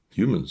way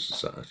human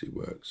society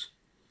works.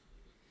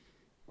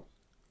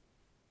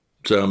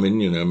 So I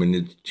mean,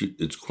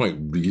 it's quite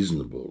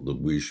reasonable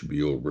that we should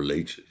be all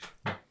related.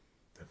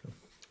 Definitely.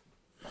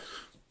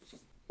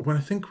 When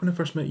I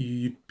first met you,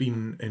 you'd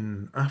been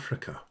in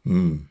Africa.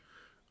 You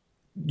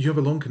have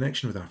a long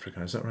connection with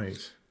Africa, is that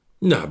right?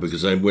 No,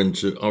 because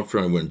after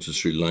I went to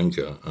Sri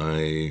Lanka,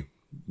 I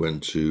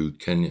went to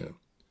Kenya,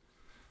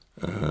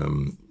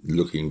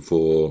 looking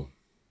for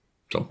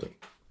something.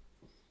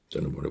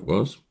 Don't know what it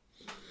was.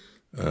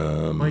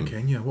 Why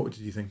Kenya? What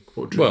did you think?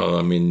 Well,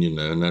 I mean,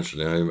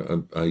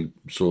 naturally, I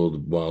saw the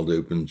wild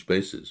open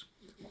spaces.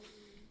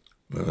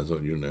 And I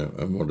thought,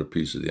 I want a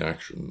piece of the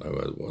action. I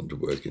want to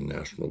work in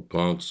national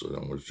parks, or I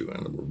want to do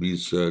animal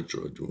research,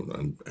 or do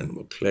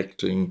animal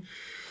collecting,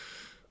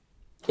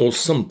 or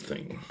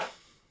something.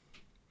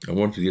 I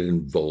want to get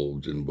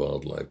involved in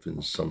wildlife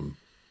in some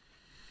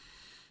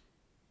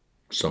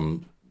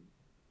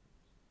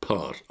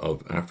part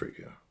of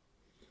Africa.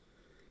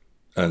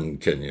 And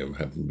Kenya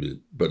happened to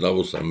be, but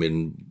also, I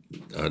mean,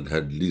 I'd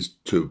had at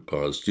least 2 of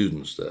our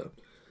students there.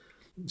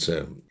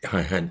 So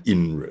I had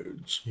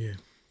inroads. Yeah.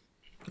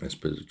 I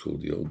suppose it's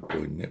called the Old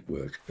Boy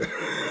Network.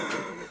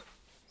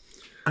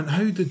 And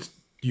how did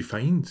you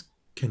find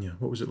Kenya?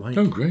 What was it like?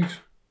 Oh, great.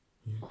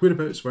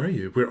 Whereabouts were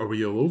you? Where were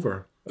you all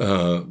over?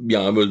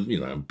 Yeah, I was,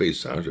 I'm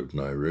based out of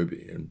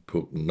Nairobi, and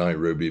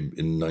Nairobi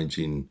in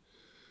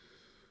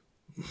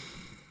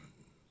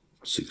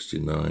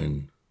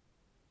 1969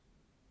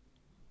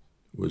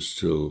 was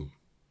still,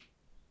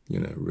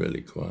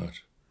 really quiet.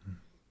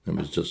 It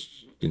was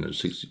just,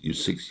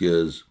 6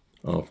 years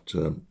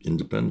after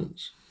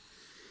independence.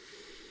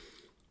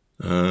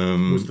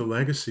 Was the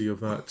legacy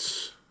of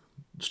that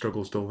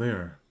struggle still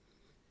there?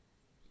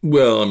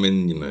 Well, I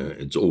mean,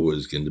 it's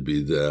always going to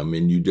be there. I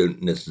mean, you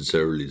don't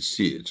necessarily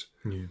see it.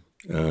 Yeah.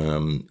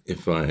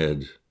 If I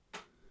had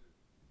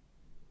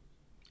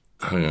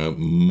hung out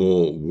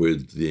more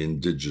with the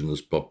indigenous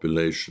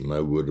population,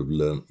 I would have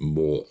learnt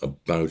more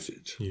about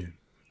it. Yeah.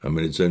 I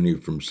mean, it's only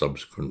from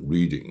subsequent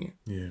reading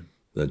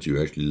that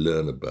you actually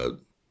learn about,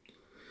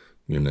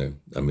 I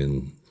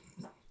mean,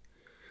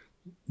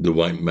 the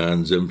white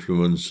man's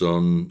influence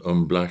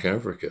on Black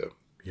Africa.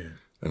 Yeah.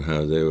 And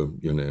how they were,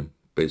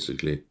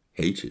 basically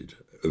hated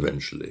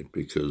eventually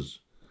because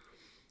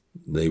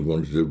they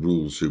wanted to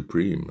rule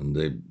supreme, and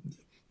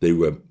they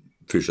were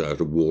fish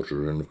out of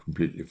water in a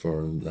completely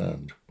foreign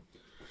land.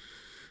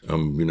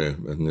 And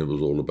it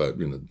was all about,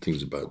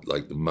 things about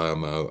like the Mau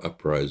Mau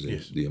uprising,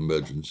 the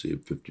emergency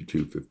of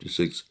 52,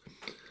 56,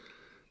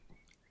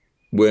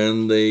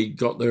 when they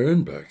got their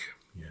own back.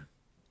 Yeah.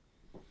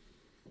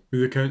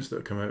 The accounts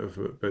that come out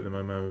about the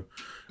Mau Mau,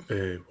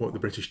 what the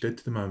British did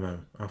to the Mau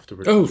Mau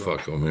afterwards. Oh,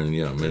 fuck. I mean,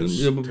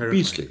 Terrifying.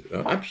 Beastly.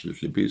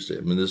 Absolutely beastly.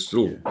 I mean, they're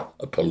still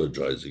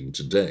apologising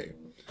today.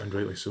 And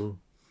rightly so.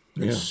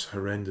 It's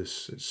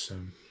horrendous. It's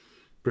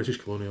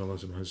British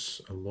colonialism has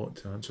a lot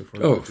to answer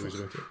for. Oh, about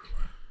it.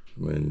 I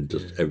mean,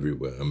 just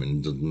everywhere. I mean,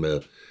 it doesn't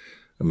matter.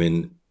 I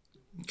mean,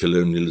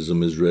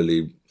 colonialism is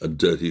really a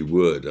dirty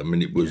word. I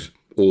mean, it was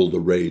all the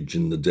rage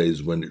in the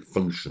days when it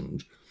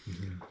functioned.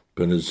 Mm-hmm.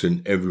 But as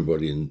soon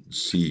everybody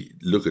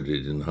look at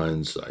it in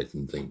hindsight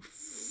and think,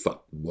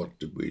 fuck, what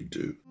did we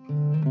do?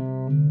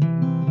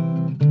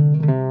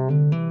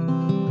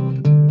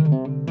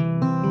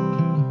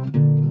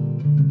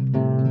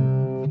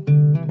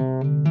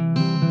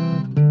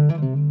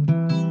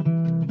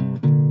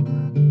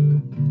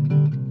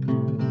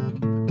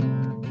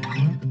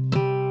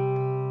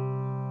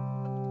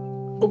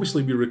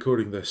 Obviously, we're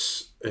recording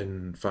this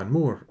in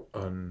Fanmore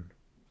on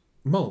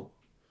Mull.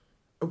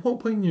 At what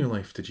point in your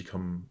life did you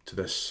come to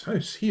this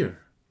house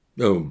here?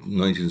 Oh,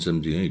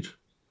 1978.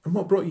 And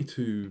what brought you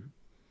to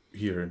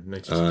here in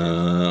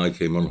 1978? I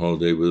came on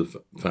holiday with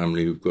a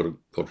family who've got a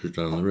cottage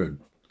down the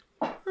road.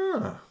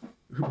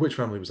 Which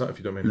family was that, if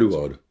you don't mind?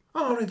 Luard.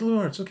 Oh, right,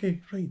 Luards.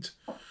 Okay, right.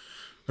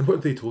 And what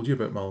have they told you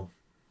about Mull?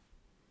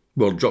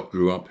 Well, Jock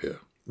grew up here.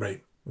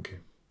 Right, okay.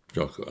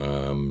 Jock,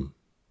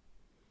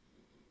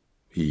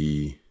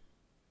 his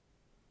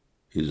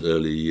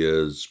early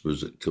years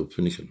was at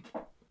Kilfinnichan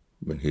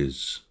when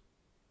his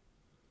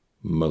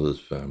mother's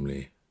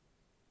family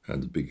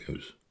had the big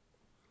house.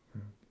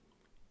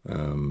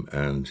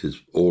 And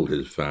all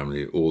his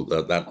family,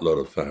 that lot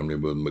of family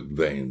were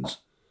McVeighn's.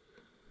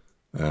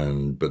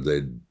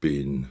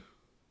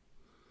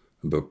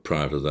 But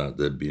prior to that,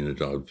 they'd been at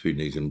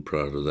Ardfinnig, and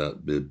prior to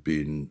that, they'd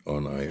been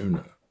on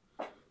Iona.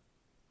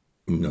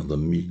 Another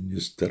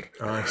minister.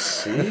 I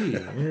see.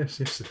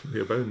 yes,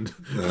 they abound.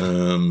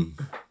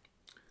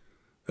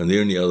 And the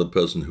only other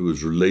person who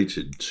was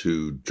related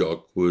to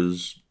Jock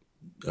was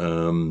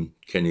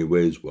Kenny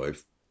Way's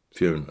wife,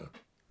 Fiona.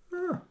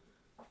 Ah.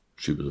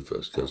 She was the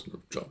first cousin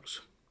of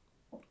Jock's.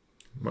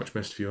 Much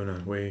missed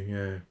Fiona Way,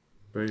 yeah.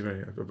 Very,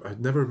 very. I'd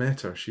never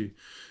met her. She,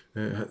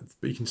 but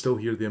you can still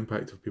hear the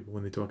impact of people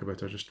when they talk about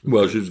her.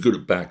 Well, she was good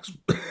at backs.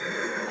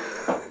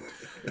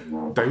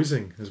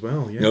 Dowsing as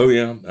well, yeah. Oh,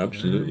 yeah,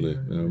 absolutely.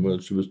 Yeah. Well,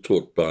 she was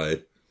taught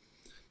by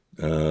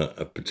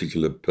a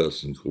particular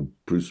person called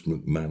Bruce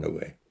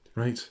McManaway.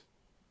 Right.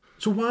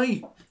 So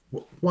why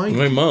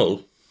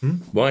Mull?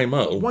 Why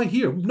Mull? Why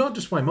here? Not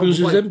just why Mull. Because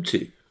it was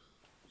empty.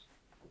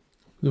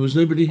 There was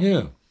nobody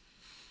here.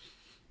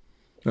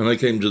 And I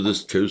came to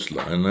this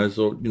coastline and I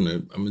thought,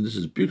 this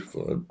is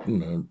beautiful.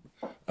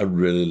 I'd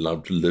really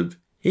love to live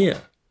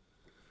here.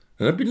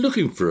 And I've been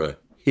looking for a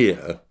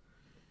here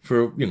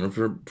for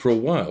a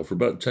while, for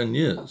about 10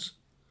 years.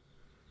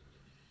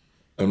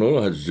 And all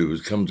I had to do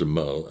was come to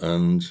Mull,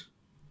 and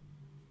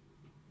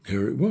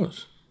here it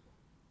was.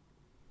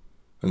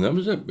 And that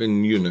was it.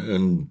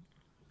 And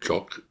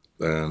Jock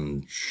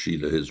and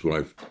Sheila, his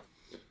wife,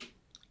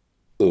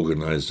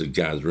 organised a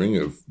gathering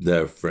of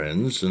their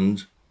friends,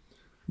 and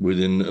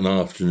within an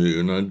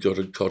afternoon, I'd got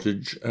a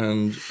cottage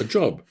and a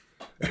job.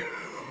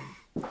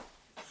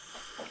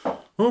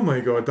 Oh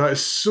my God, that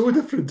is so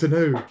different to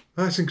now.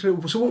 That's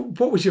incredible. So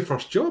what was your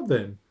first job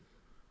then?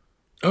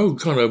 Oh,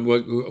 God, I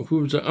worked, who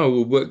was that?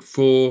 Oh, I worked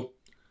for...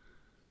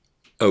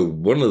 Oh,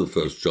 one of the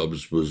first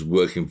jobs was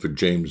working for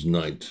James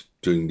Knight,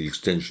 doing the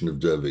extension of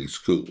Dervig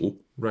School.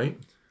 Right.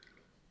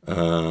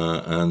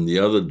 And the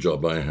other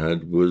job I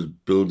had was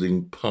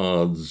building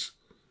paths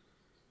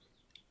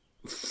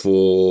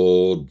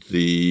for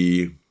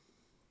the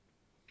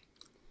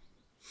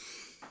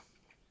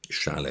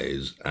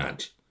chalets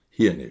at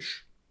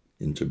Hearnish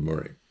in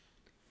Tinmurray,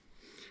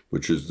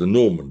 which is the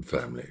Norman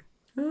family.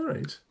 All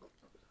right.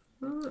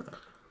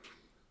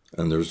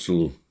 And there's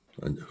still,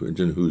 I don't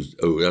know who's,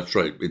 oh, that's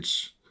right,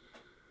 it's,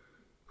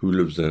 who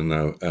lives there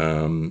now?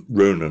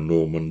 Rona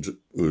Normand,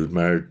 who's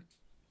married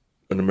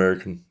an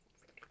American.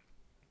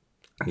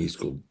 He's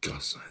called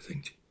Gus, I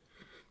think.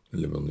 They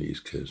live on the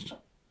East Coast.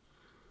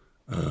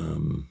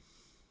 And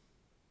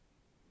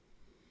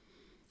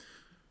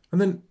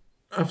then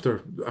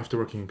after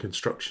working in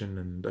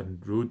construction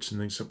and roads and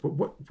things,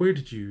 what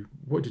did you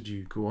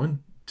go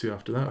on to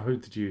after that? How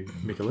did you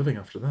make a living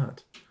after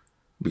that?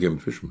 Became a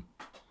fisherman.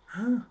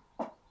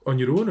 On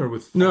your own or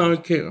with? No,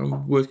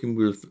 I'm working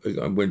with.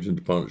 I went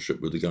into partnership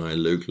with a guy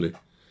locally.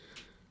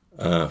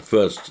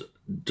 First,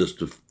 just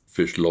to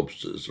fish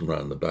lobsters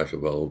around the back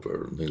of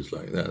Alva and things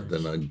like that.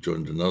 Nice. Then I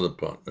joined another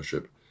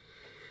partnership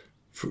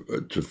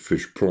to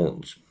fish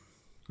prawns.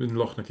 In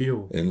Loch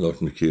Nakeal? In Loch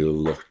Nakeal,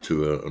 Loch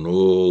Tua, and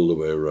all the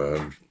way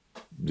around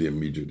the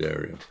immediate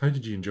area. How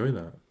did you enjoy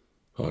that?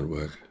 Hard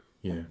work.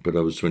 Yeah. But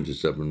I was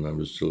 27, I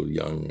was still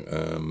young.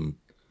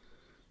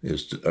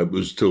 I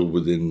was still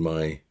within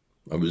my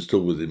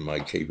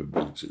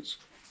capabilities.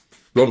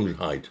 Wrong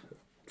height,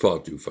 far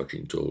too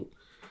fucking tall.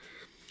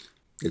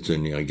 It's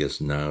only, I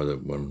guess, now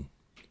that one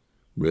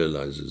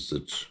realizes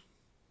that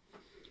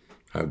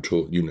how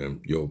tall,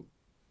 you're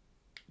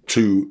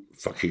too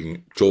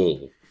fucking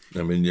tall.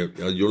 I mean,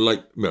 you're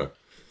like, the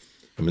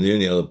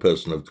only other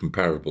person of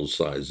comparable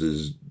size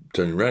is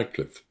Tony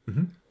Radcliffe.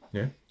 Mm-hmm.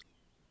 Yeah.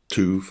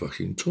 Too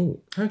fucking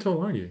tall. How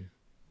tall are you?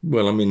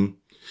 Well, 6'4",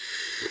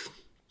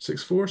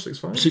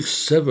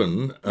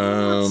 6'5"?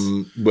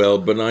 6'7". Well,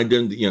 but I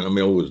don't,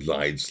 I always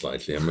lied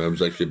slightly. I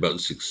was actually about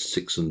 6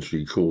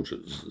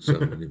 3/4. So,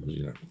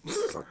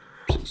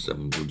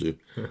 6'7" will do.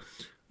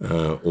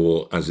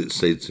 Or, as it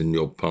states in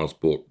your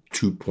passport,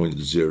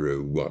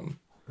 2.01.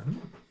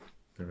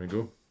 There we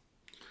go.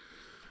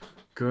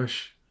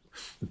 Gosh.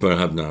 But I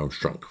have now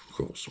shrunk, of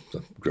course,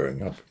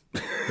 growing up.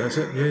 That's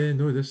it. Yeah,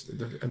 no, this.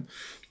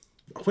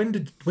 When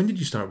did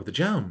you start with the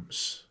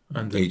jams?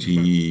 And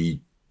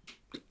the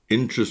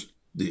interest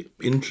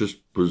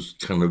was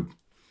kind of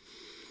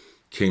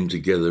came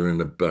together in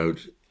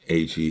about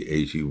 80,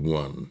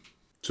 81.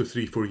 So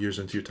 3-4 years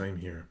into your time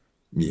here.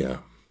 Yeah.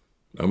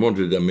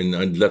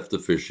 I'd left the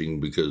fishing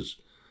because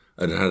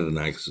I'd had an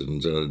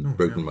accident and I'd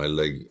broken my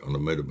leg on a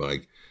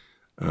motorbike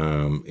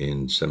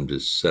in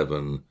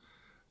 77.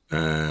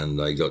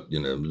 And I got,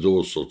 there was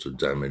all sorts of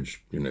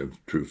damage,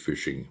 through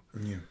fishing.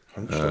 Yeah,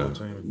 hunched all the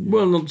time.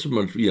 Well, not so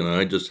much,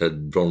 I just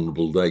had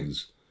vulnerable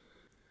legs.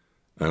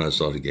 And I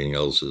started getting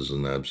ulcers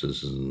and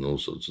abscesses and all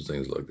sorts of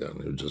things like that.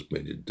 And it just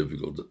made it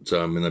difficult.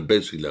 So, I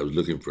was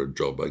looking for a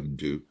job I could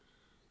do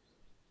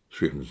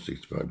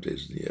 365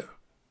 days of the year.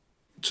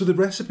 So the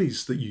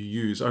recipes that you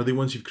use, are they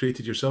ones you've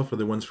created yourself? Or are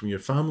they ones from your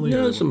family?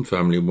 Yeah, some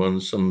family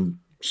ones, some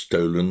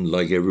stolen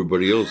like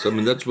everybody else.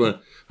 That's where,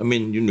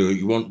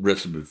 you want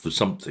recipe for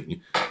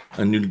something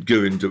and you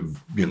go into,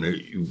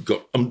 you've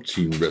got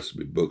umpteen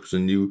recipe books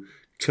and you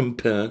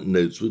compare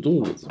notes with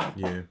all of them.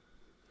 Yeah.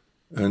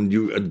 And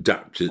you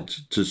adapt it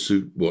to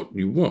suit what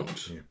you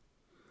want. Yeah.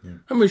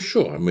 Yeah.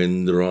 Sure,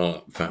 there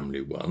are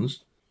family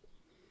ones.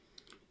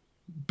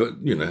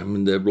 But,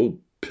 they're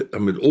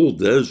all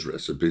those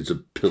recipes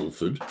are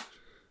pilfered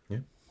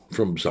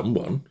from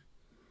someone.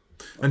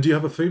 And do you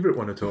have a favourite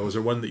one at all? Is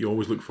there one that you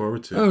always look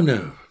forward to? Oh,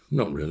 no,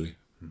 not really.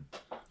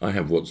 I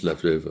have what's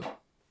left over.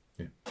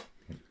 Yeah.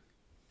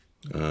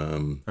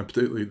 And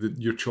particularly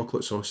your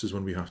chocolate sauce is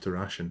one we have to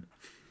ration.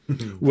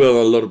 Well,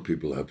 a lot of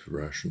people have to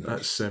ration it.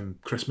 That's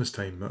Christmas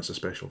time. That's a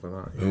special for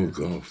that. Yeah. Oh,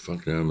 God,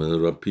 fuck no.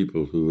 There are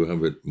people who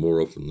have it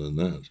more often than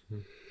that.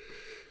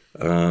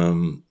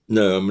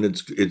 No,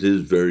 it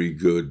is very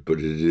good, but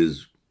it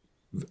is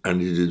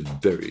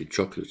very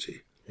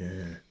chocolatey.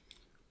 Yeah.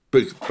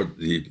 But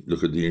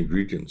look at the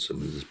ingredients.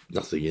 There's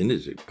nothing in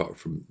it apart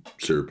from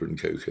syrup and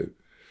cocoa.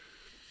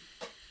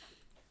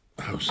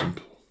 How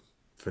simple.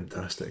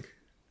 Fantastic.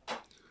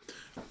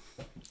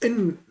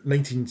 In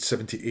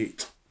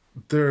 1978,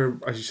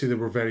 as you say, there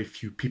were very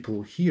few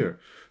people here.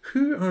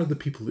 Who are the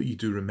people that you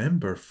do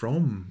remember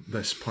from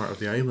this part of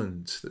the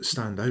island that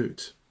stand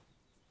out?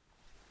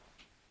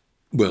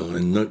 Well,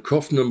 in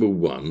Croft number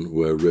 1,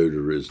 where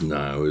Rhoda is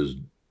now, is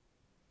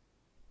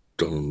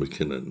Donald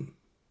McKinnon,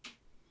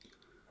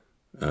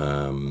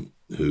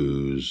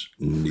 whose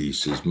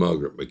niece is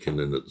Margaret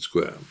McKinnon at the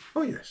Square.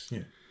 Oh, yes,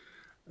 yeah.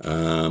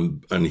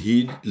 And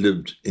he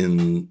lived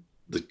in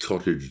the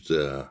cottage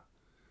there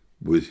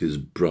with his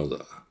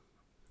brother,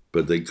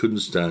 but they couldn't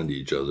stand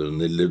each other and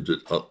they lived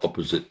at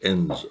opposite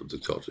ends of the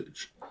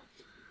cottage.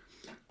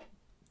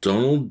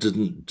 Donald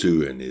didn't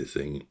do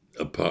anything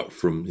apart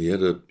from he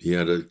had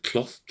a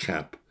cloth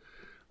cap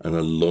and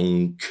a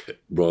long,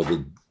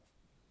 rather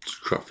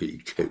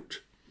scruffy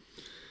coat.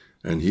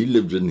 And he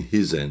lived in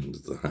his end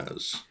of the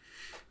house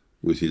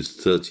with his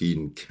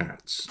 13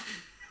 cats,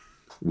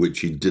 which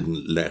he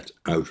didn't let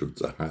out of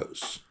the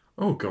house.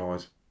 Oh,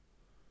 God.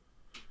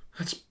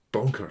 That's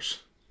bonkers.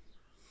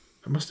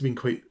 It must have been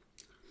quite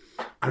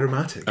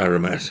aromatic.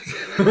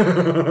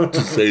 To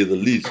say the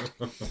least.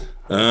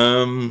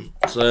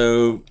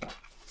 So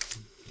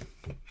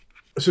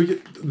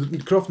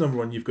Croft number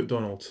 1, you've got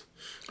Donald.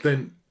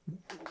 Then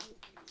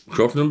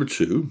Croft number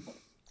 2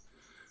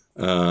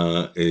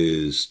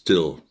 is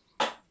still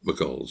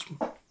McCall's.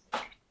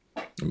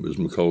 It was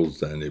McCall's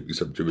then,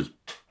 except it was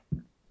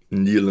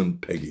Neil and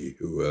Peggy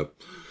who were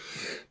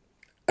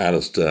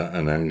Alistair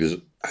and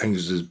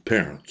Angus's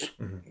parents.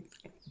 Mm-hmm.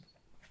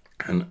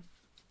 And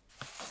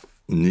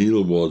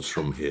Neil was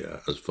from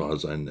here, as far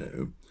as I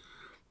know.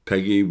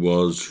 Peggy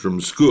was from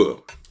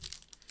Sgurr.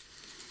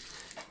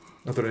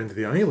 Other end of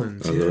the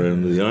island. Other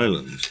end of the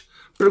island.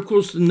 But of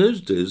course, in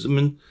those days,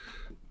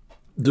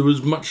 there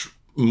was much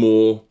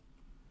more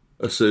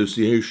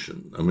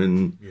association.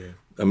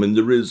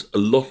 There is a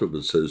lot of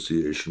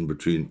association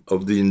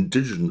of the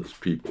indigenous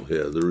people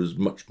here. There is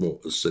much more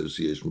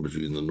association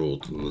between the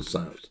north and the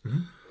south.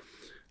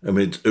 Mm-hmm.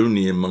 It's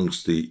only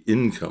amongst the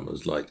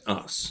incomers like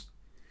us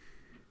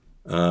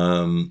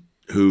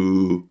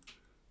who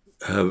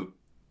have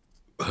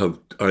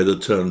either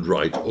turned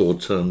right or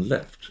turned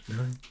left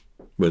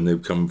when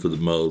they've come for the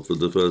Mull for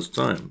the first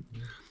time.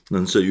 Mm-hmm.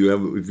 And so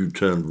if you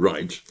turned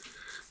right,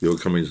 you're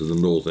coming to the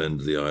north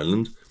end of the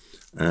island,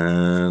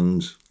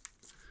 and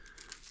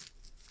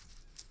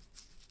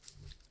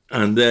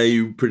there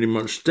you pretty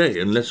much stay,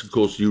 unless, of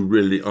course, you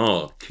really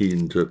are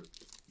keen to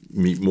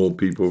meet more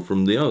people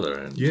from the other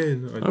end. Yeah,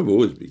 I've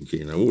always been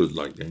keen. I always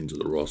liked going to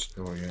the Ross.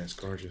 Oh yeah, it's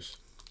gorgeous.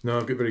 No,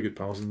 I've got very good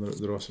pals in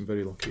the Ross. I'm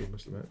very lucky, I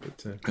must admit.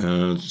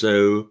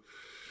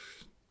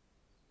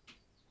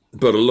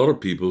 But a lot of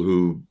people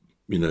who,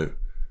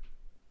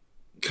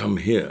 come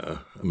here,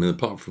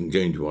 apart from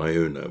going to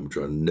Iona, which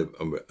I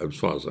never, as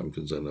far as I'm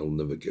concerned, I'll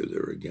never go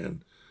there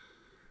again,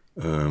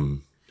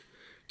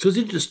 because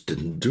it just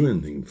didn't do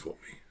anything for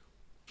me.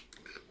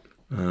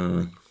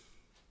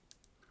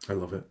 I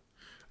love it.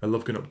 I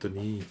love going up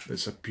Dunee.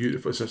 It's a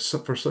beautiful.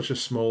 For such a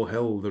small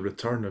hill, the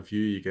return of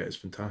view you get is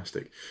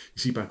fantastic. You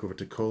see back over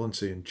to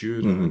Colonsay and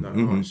Jura, and that.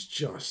 Oh, it's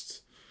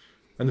just.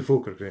 And the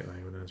folk are great in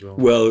Iona as well.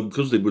 Well,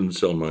 because they wouldn't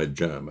sell my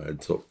jam, I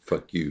thought,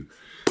 fuck you.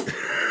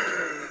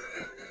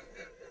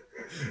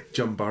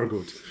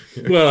 Jumbargoed.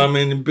 Well,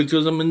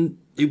 because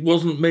it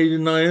wasn't made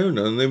in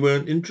Iona, and they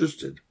weren't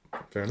interested.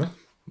 Fair enough.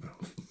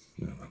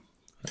 No.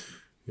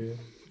 Yeah.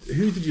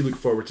 Who did you look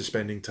forward to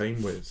spending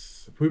time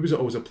with? Who was it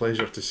always a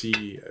pleasure to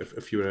see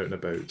if you were out and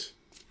about?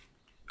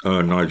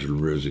 Nigel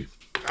and Rosie.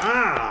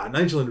 Ah,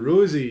 Nigel and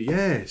Rosie,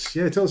 yes.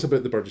 Yeah, tell us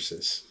about the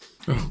Burgesses.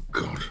 Oh,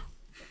 God.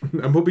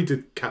 I'm hoping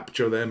to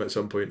capture them at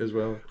some point as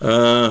well.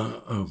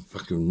 I've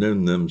fucking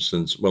known them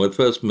since... Well, I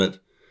first met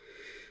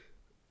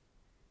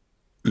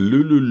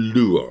Lulu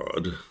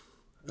Luard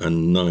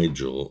and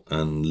Nigel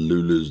and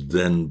Lulu's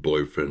then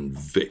boyfriend,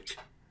 Vic,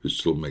 who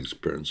still makes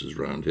appearances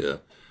around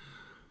here,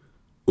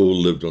 all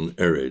lived on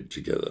Ered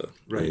together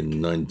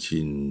in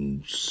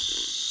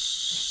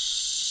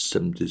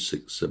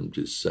 1976,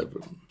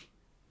 77.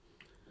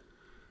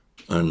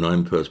 And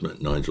I first met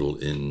Nigel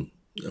in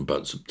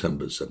about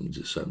September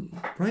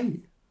 77. Right.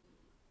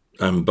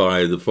 And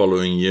by the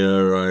following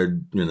year,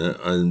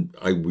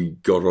 we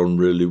got on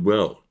really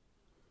well.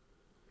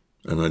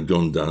 And I'd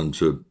gone down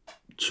to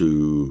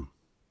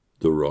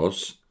the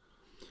Ross,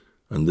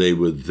 and they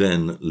were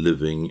then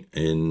living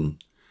in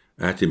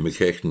Atty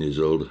McKechnie's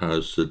old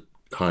house at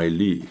High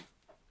Lee,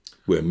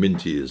 where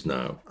Minty is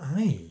now.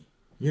 Aye,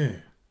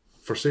 yeah.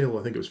 For sale,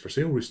 I think it was for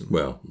sale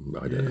recently. Well,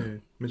 I don't know.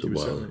 It's a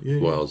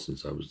while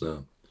since I was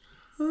there.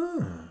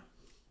 Ah.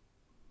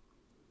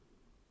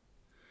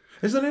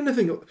 Is there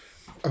anything...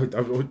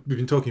 we've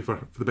been talking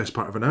for the best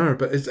part of an hour,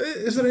 but is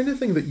there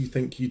anything that you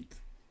think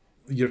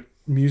your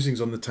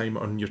musings on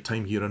your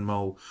time here in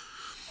Mull,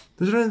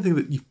 is there anything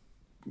that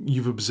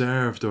you've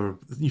observed or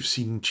you've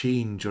seen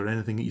change, or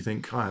anything that you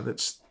think,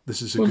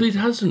 this is it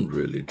hasn't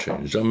really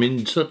changed. I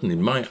mean, certainly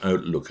my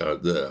outlook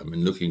out there, I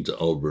mean, looking to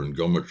Alba and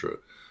Gometra,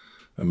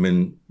 I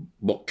mean,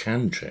 what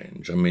can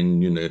change? I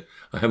mean,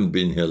 I haven't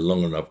been here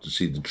long enough to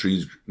see the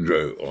trees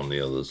grow on the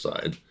other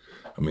side.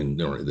 I mean,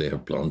 they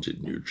have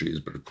planted new trees,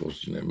 but of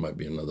course, it might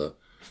be another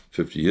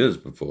 50 years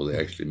before they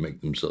actually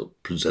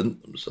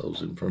present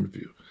themselves in front of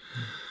you.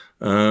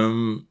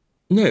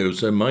 No,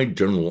 so my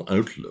general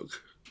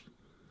outlook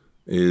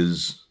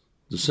is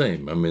the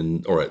same. I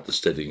mean, all right, the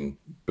steading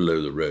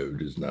below the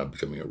road is now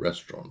becoming a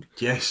restaurant.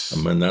 Yes. I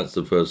mean, that's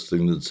the first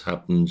thing that's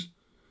happened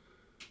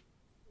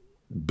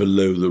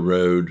below the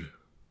road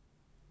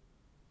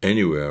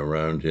anywhere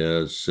around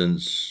here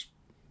since,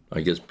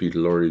 I guess, Peter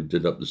Lorre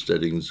did up the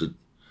steadings at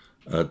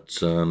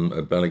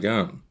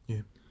Ballygowan.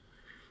 Yeah.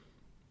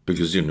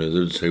 Because,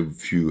 there's so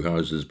few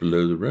houses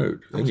below the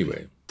road.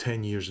 Anyway.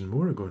 10 years and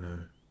more ago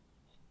now.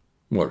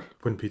 What?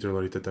 When Peter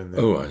Lorre did down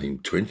there. Oh, I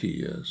think 20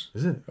 years.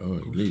 Is it? Oh,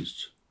 at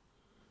least.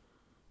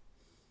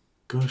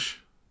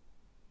 Gosh.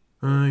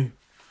 Aye.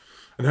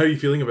 And how are you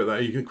feeling about that?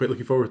 Are you quite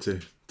looking forward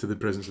to the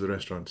presence of the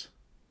restaurant?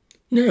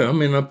 No, I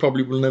mean, I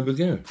probably will never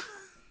go.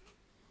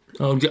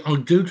 I'll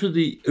go to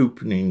the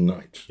opening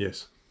night.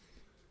 Yes.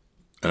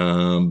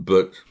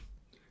 But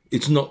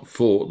it's not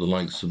for the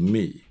likes of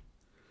me.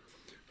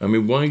 I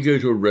mean, why go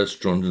to a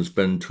restaurant and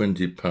spend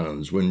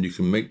 £20 when you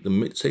can make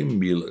the same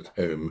meal at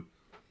home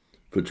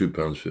for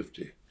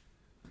 £2.50?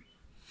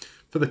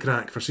 For the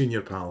crack, for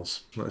senior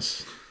pals.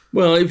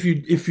 Well, if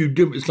you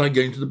do, it's like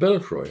going to the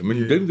Bellecroix. I mean,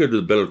 you don't go to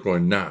the Bellecroix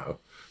now,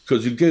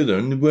 because you go there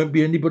and there won't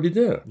be anybody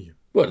there. Yeah.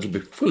 Well, it'll be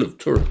full of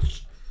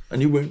tourists,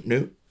 and you won't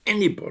know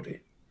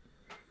anybody.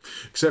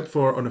 Except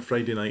for on a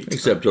Friday night.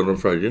 Except on a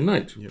Friday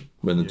night, yep.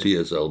 When the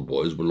TSL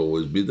boys will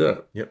always be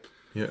there. Yep,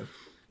 yeah.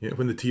 Yeah,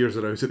 when the tears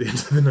are out at the end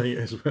of the night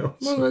as well.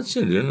 Well, that's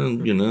it,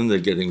 and they're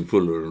getting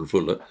fuller and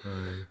fuller.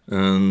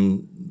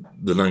 And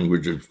the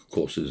language, of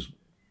course, is...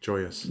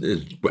 joyous.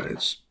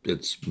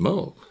 It's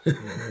Mull.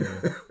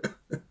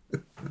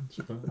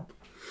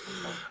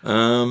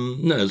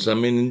 No, so, I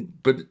mean,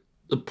 but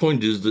the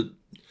point is that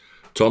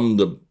Tom,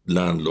 the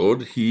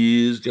landlord,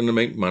 he is going to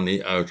make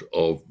money out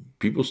of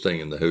people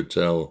staying in the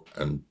hotel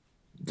and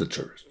the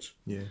tourists.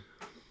 Yeah.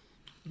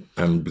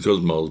 And because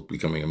Mull's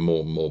becoming a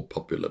more and more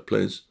popular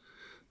place,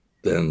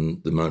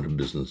 then the amount of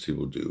business he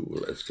will do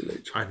will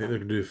escalate. I think they're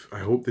going to do. I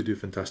hope they do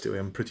fantastically.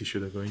 I'm pretty sure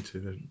they're going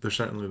to. They're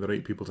certainly the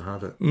right people to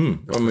have it.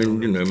 I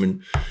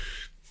mean,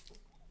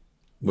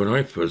 when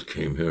I first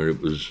came here,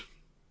 the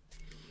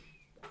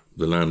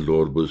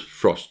landlord was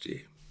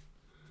Frosty,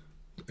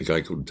 a guy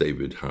called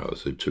David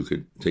House, who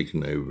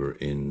taken over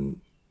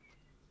in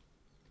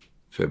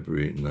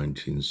February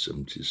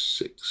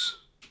 1976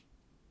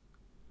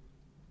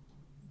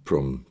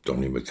 from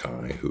Donny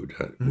Mackay, who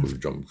was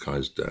John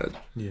Mackay's dad.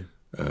 Yeah.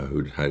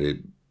 Who'd had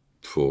it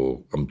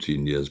for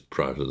umpteen years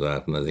prior to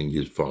that, and I think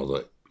his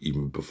father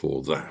even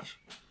before that.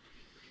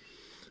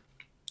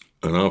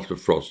 And after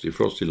Frosty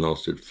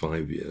lasted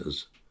 5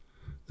 years.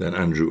 Then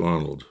Andrew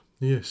Arnold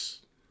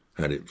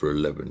had it for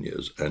 11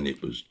 years, and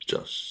it was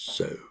just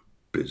so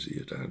busy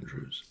at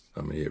Andrew's.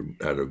 I mean, he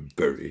had a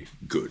very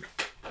good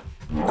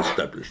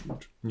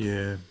establishment.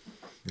 Yeah.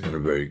 And a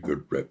very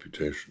good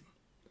reputation.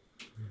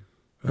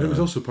 And it was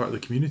also part of the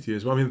community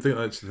as well. I mean, I think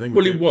that's the thing.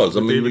 Well, it was. I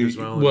mean,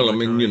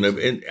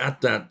 David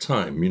at that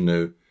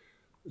time,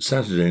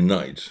 Saturday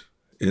night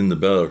in the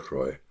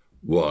Bellecroix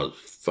was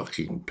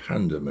fucking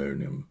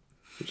pandemonium.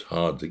 It was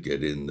hard to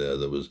get in there.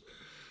 There was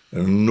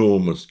an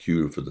enormous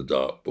queue for the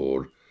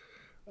dartboard,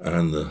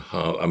 and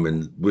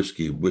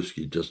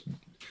whiskey just.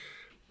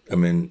 I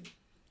mean,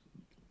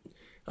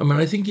 I mean,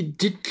 I think it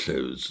did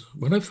close.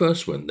 When I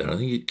first went there, I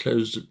think it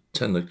closed at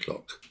 10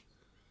 o'clock.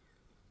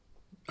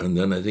 And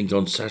then I think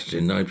on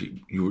Saturday night,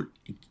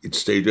 it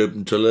stayed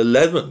open till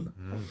 11.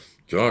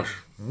 Gosh.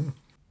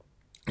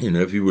 You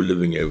know, if you were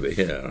living over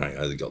here, I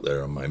either got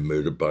there on my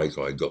motorbike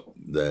or I got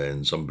there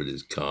in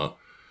somebody's car.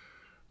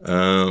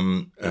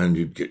 And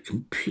you'd get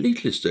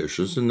completely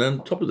stationless. And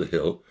then top of the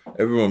hill,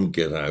 everyone would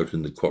get out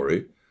in the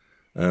quarry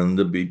and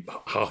there'd be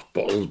half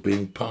bottles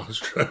being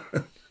passed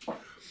around.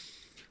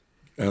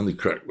 And the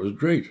crack was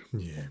great.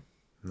 Yeah.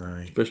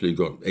 Nice. Especially you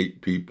got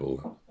 8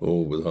 people,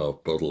 all with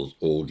half bottles,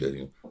 all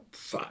getting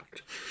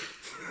fucked.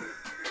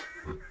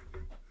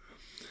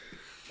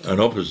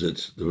 And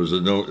opposite, there's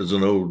an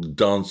old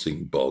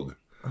dancing bog.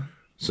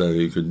 So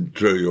you could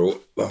throw your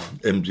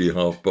empty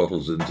half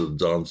bottles into the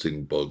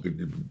dancing bog and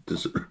you'd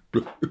disappear.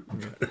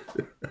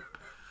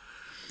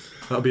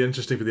 That'll be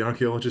interesting for the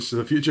archaeologists of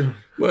the future.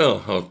 Well,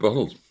 half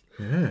bottles.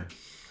 Yeah.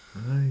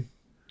 Aye.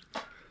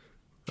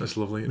 That's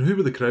lovely. And who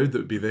would the crowd that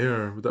would be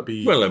there? Would that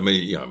be... Well, I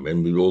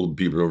mean, with all the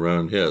people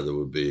around here, there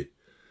would be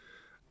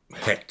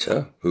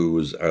Hector, who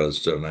was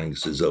Alistair and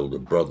Angus's older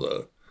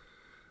brother.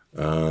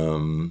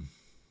 In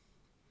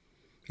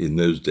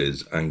those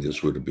days,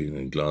 Angus would have been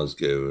in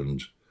Glasgow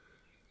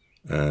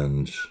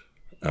and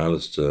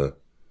Alistair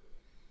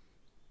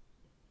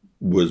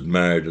was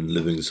married and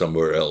living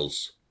somewhere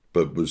else,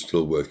 but was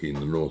still working in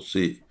the North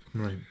Sea.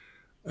 Right.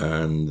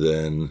 And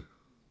then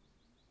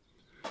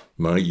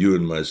you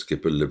and my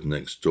skipper lived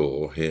next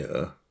door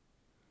here,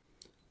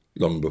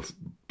 long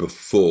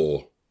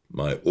before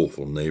my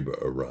awful neighbour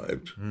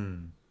arrived,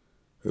 who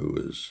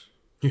was...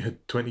 You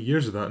had 20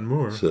 years of that and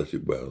more.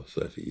 30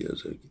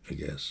 years, I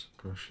guess.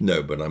 Gosh.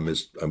 No, but I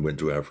went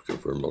to Africa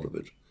for a lot of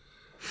it.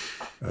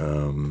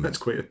 That's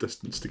quite a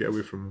distance to get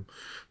away from.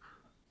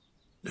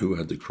 Who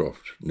had the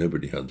croft?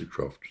 Nobody had the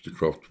croft. The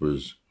croft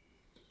was...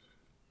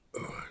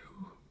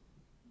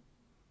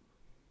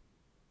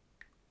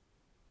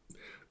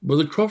 Well,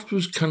 the croft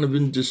was kind of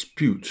in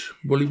dispute.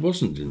 Well, it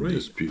wasn't in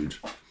dispute.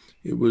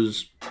 It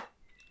was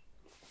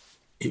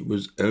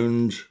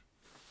owned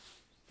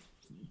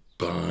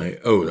by...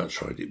 Oh, that's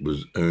right. It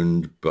was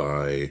owned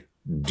by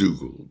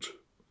Dugald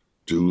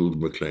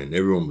MacLean.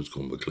 Everyone was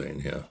called MacLean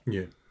here.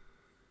 Yeah.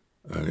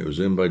 And it was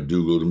owned by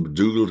Dugald. And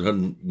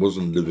Dugald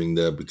wasn't living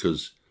there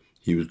because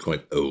he was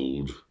quite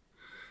old.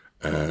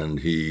 And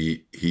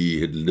he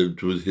had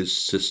lived with his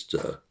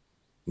sister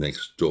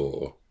next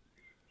door.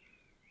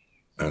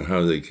 And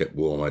how they kept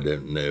warm, I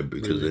don't know,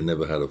 because they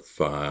never had a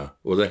fire.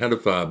 Well, they had a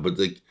fire, but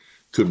they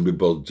couldn't be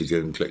bothered to go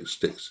and collect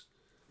sticks.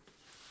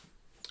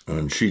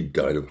 And she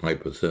died of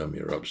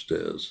hypothermia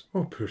upstairs.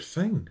 Oh, poor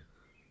thing.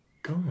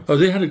 God. Oh,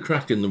 they had a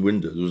crack in the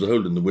window. There was a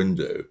hole in the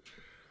window.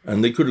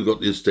 And they could have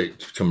got the estate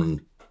to come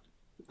and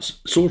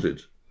sort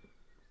it.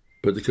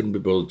 But they couldn't be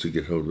bothered to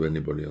get hold of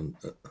anybody on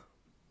that.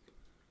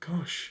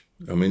 Gosh.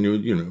 I mean,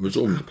 you know, it was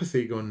all...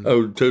 Apathy gone.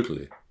 Oh,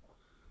 totally.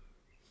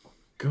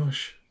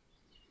 Gosh.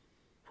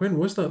 When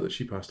was that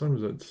she passed on?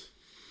 Was it?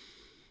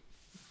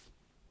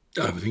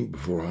 I think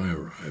before I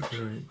arrived.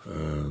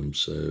 Right.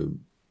 So,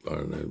 I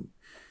don't know,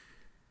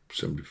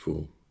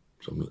 74,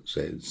 something,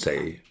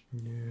 say.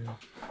 Yeah.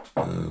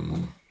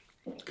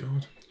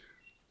 God.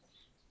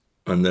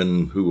 And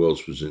then who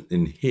else was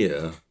in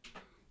here?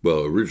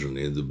 Well,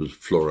 originally there was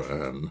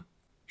Flora Ann.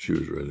 She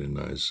was really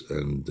nice.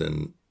 And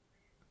then,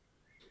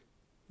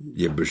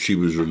 yeah, but she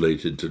was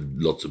related to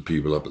lots of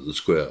people up at the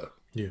square.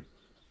 Yeah.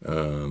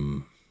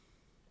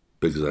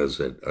 Because as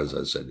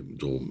I said, it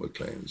was all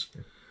MacLean's.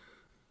 Yeah.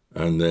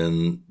 And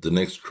then the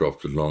next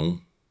croft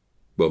along,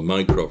 well,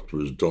 my croft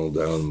was Donald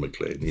Allen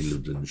MacLean. He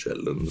lived in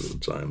Shetland at the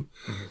time.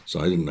 Mm-hmm. So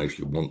I didn't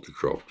actually want the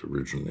croft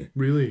originally.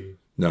 Really?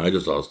 No, I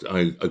just asked.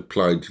 I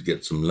applied to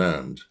get some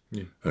land.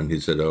 Yeah. And he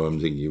said, I'm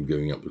thinking of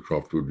giving up the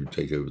croft. Would you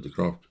take over the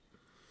croft?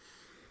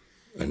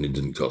 And it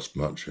didn't cost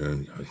much.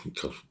 And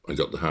I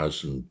got the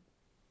house and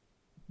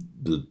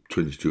the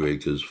 22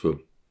 acres for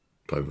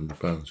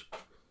 £500.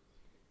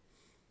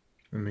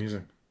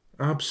 Amazing.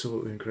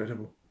 Absolutely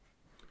incredible.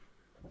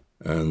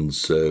 And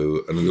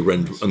so, and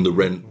the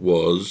rent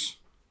was,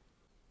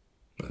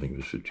 I think it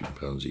was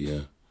 £15 a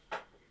year.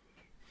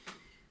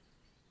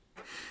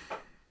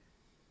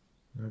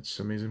 That's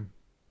amazing.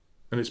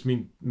 And it's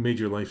made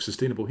your life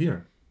sustainable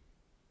here.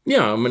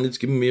 Yeah, I mean, it's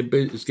given me a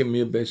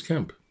base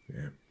camp.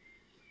 Yeah.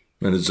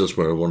 And it's just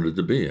where I wanted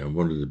to be. I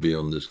wanted to be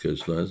on this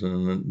coastline,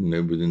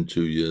 and within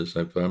 2 years,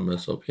 I found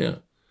myself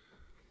here.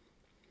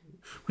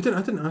 I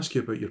didn't ask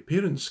you about your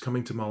parents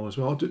coming to Mull as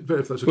well. If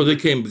that's okay. Well, they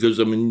came because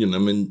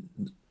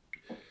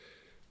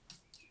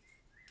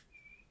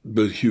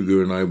both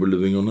Hugo and I were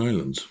living on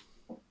islands.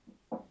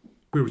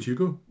 Where would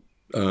you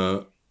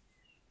go?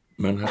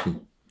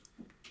 Manhattan.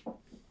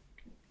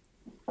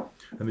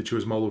 And they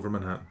chose Mull over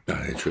Manhattan.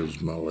 They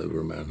chose Mull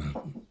over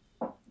Manhattan.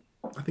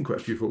 I think quite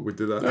a few folk would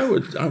do that. Yeah,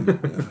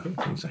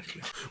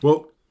 exactly.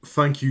 Well,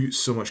 thank you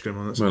so much,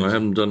 Graham. That's amazing. I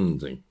haven't done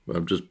anything.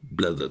 I've just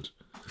blethered.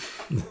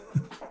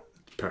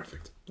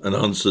 Perfect. And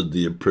answered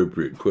the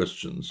appropriate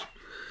questions.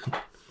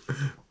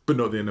 But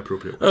not the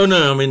inappropriate. Oh,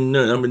 no,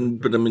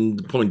 but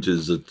the point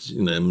is that,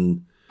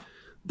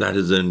 that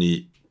is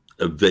only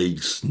a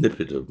vague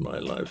snippet of my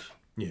life.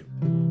 Yeah.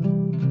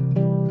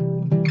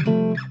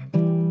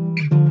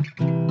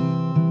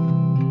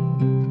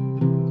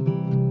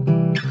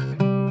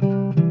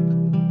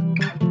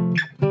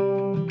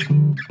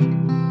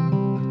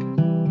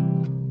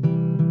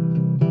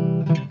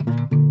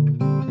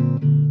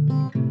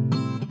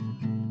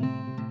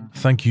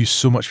 Thank you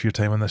so much for your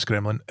time on this,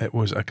 Gremlin. It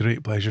was a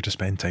great pleasure to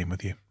spend time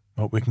with you.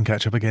 Hope we can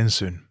catch up again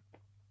soon.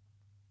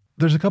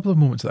 There's a couple of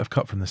moments that I've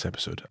cut from this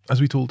episode, as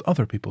we told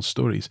other people's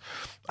stories,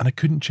 and I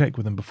couldn't check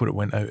with them before it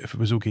went out if it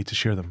was okay to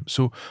share them,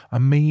 so I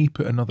may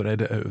put another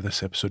edit out of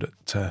this episode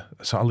at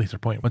a later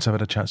point, once I've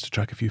had a chance to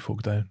track a few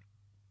folk down.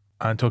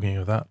 And talking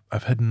of that,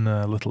 I've hidden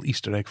a little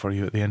Easter egg for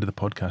you at the end of the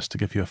podcast to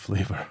give you a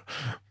flavour.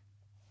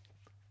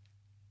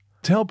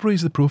 To help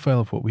raise the profile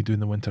of What We Do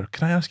in the Winter,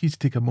 can I ask you to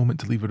take a moment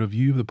to leave a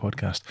review of the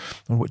podcast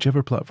on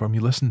whichever platform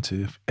you listen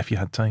to if you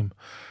had time?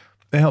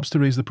 It helps to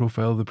raise the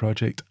profile of the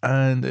project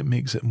and it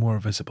makes it more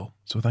visible,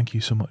 so thank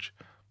you so much.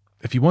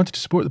 If you wanted to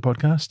support the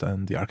podcast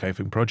and the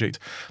archiving project,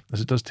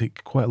 as it does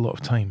take quite a lot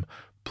of time,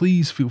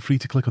 please feel free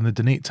to click on the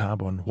donate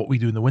tab on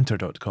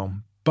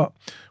whatwedointhewinter.com. But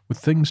with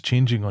things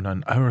changing on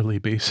an hourly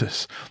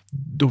basis,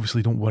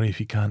 obviously don't worry if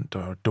you can't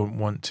or don't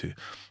want to.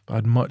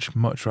 I'd much,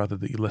 much rather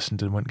that you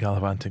listened and went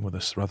gallivanting with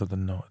us rather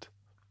than not.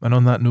 And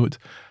on that note,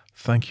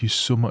 thank you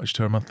so much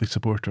to our monthly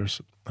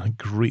supporters. I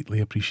greatly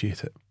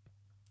appreciate it.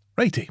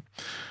 Righty.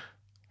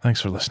 Thanks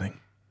for listening.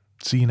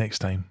 See you next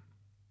time.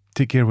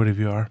 Take care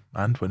wherever you are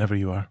and whenever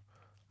you are.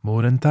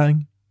 Morin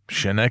tang,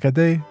 Shineka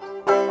day.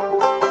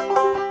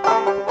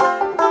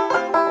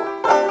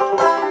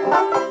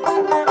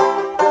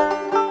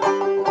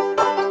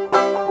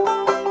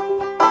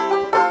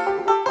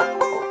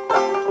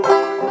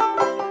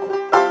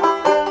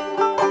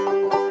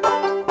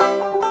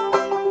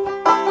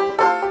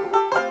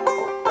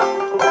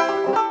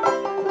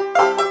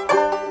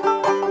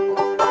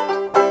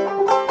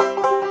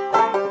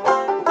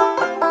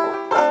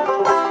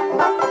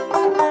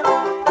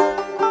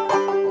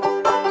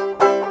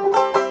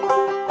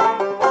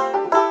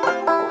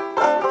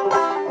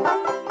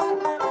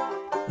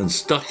 And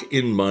stuck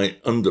in my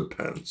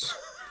underpants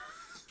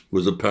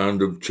was a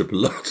pound of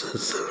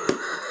chipolatas.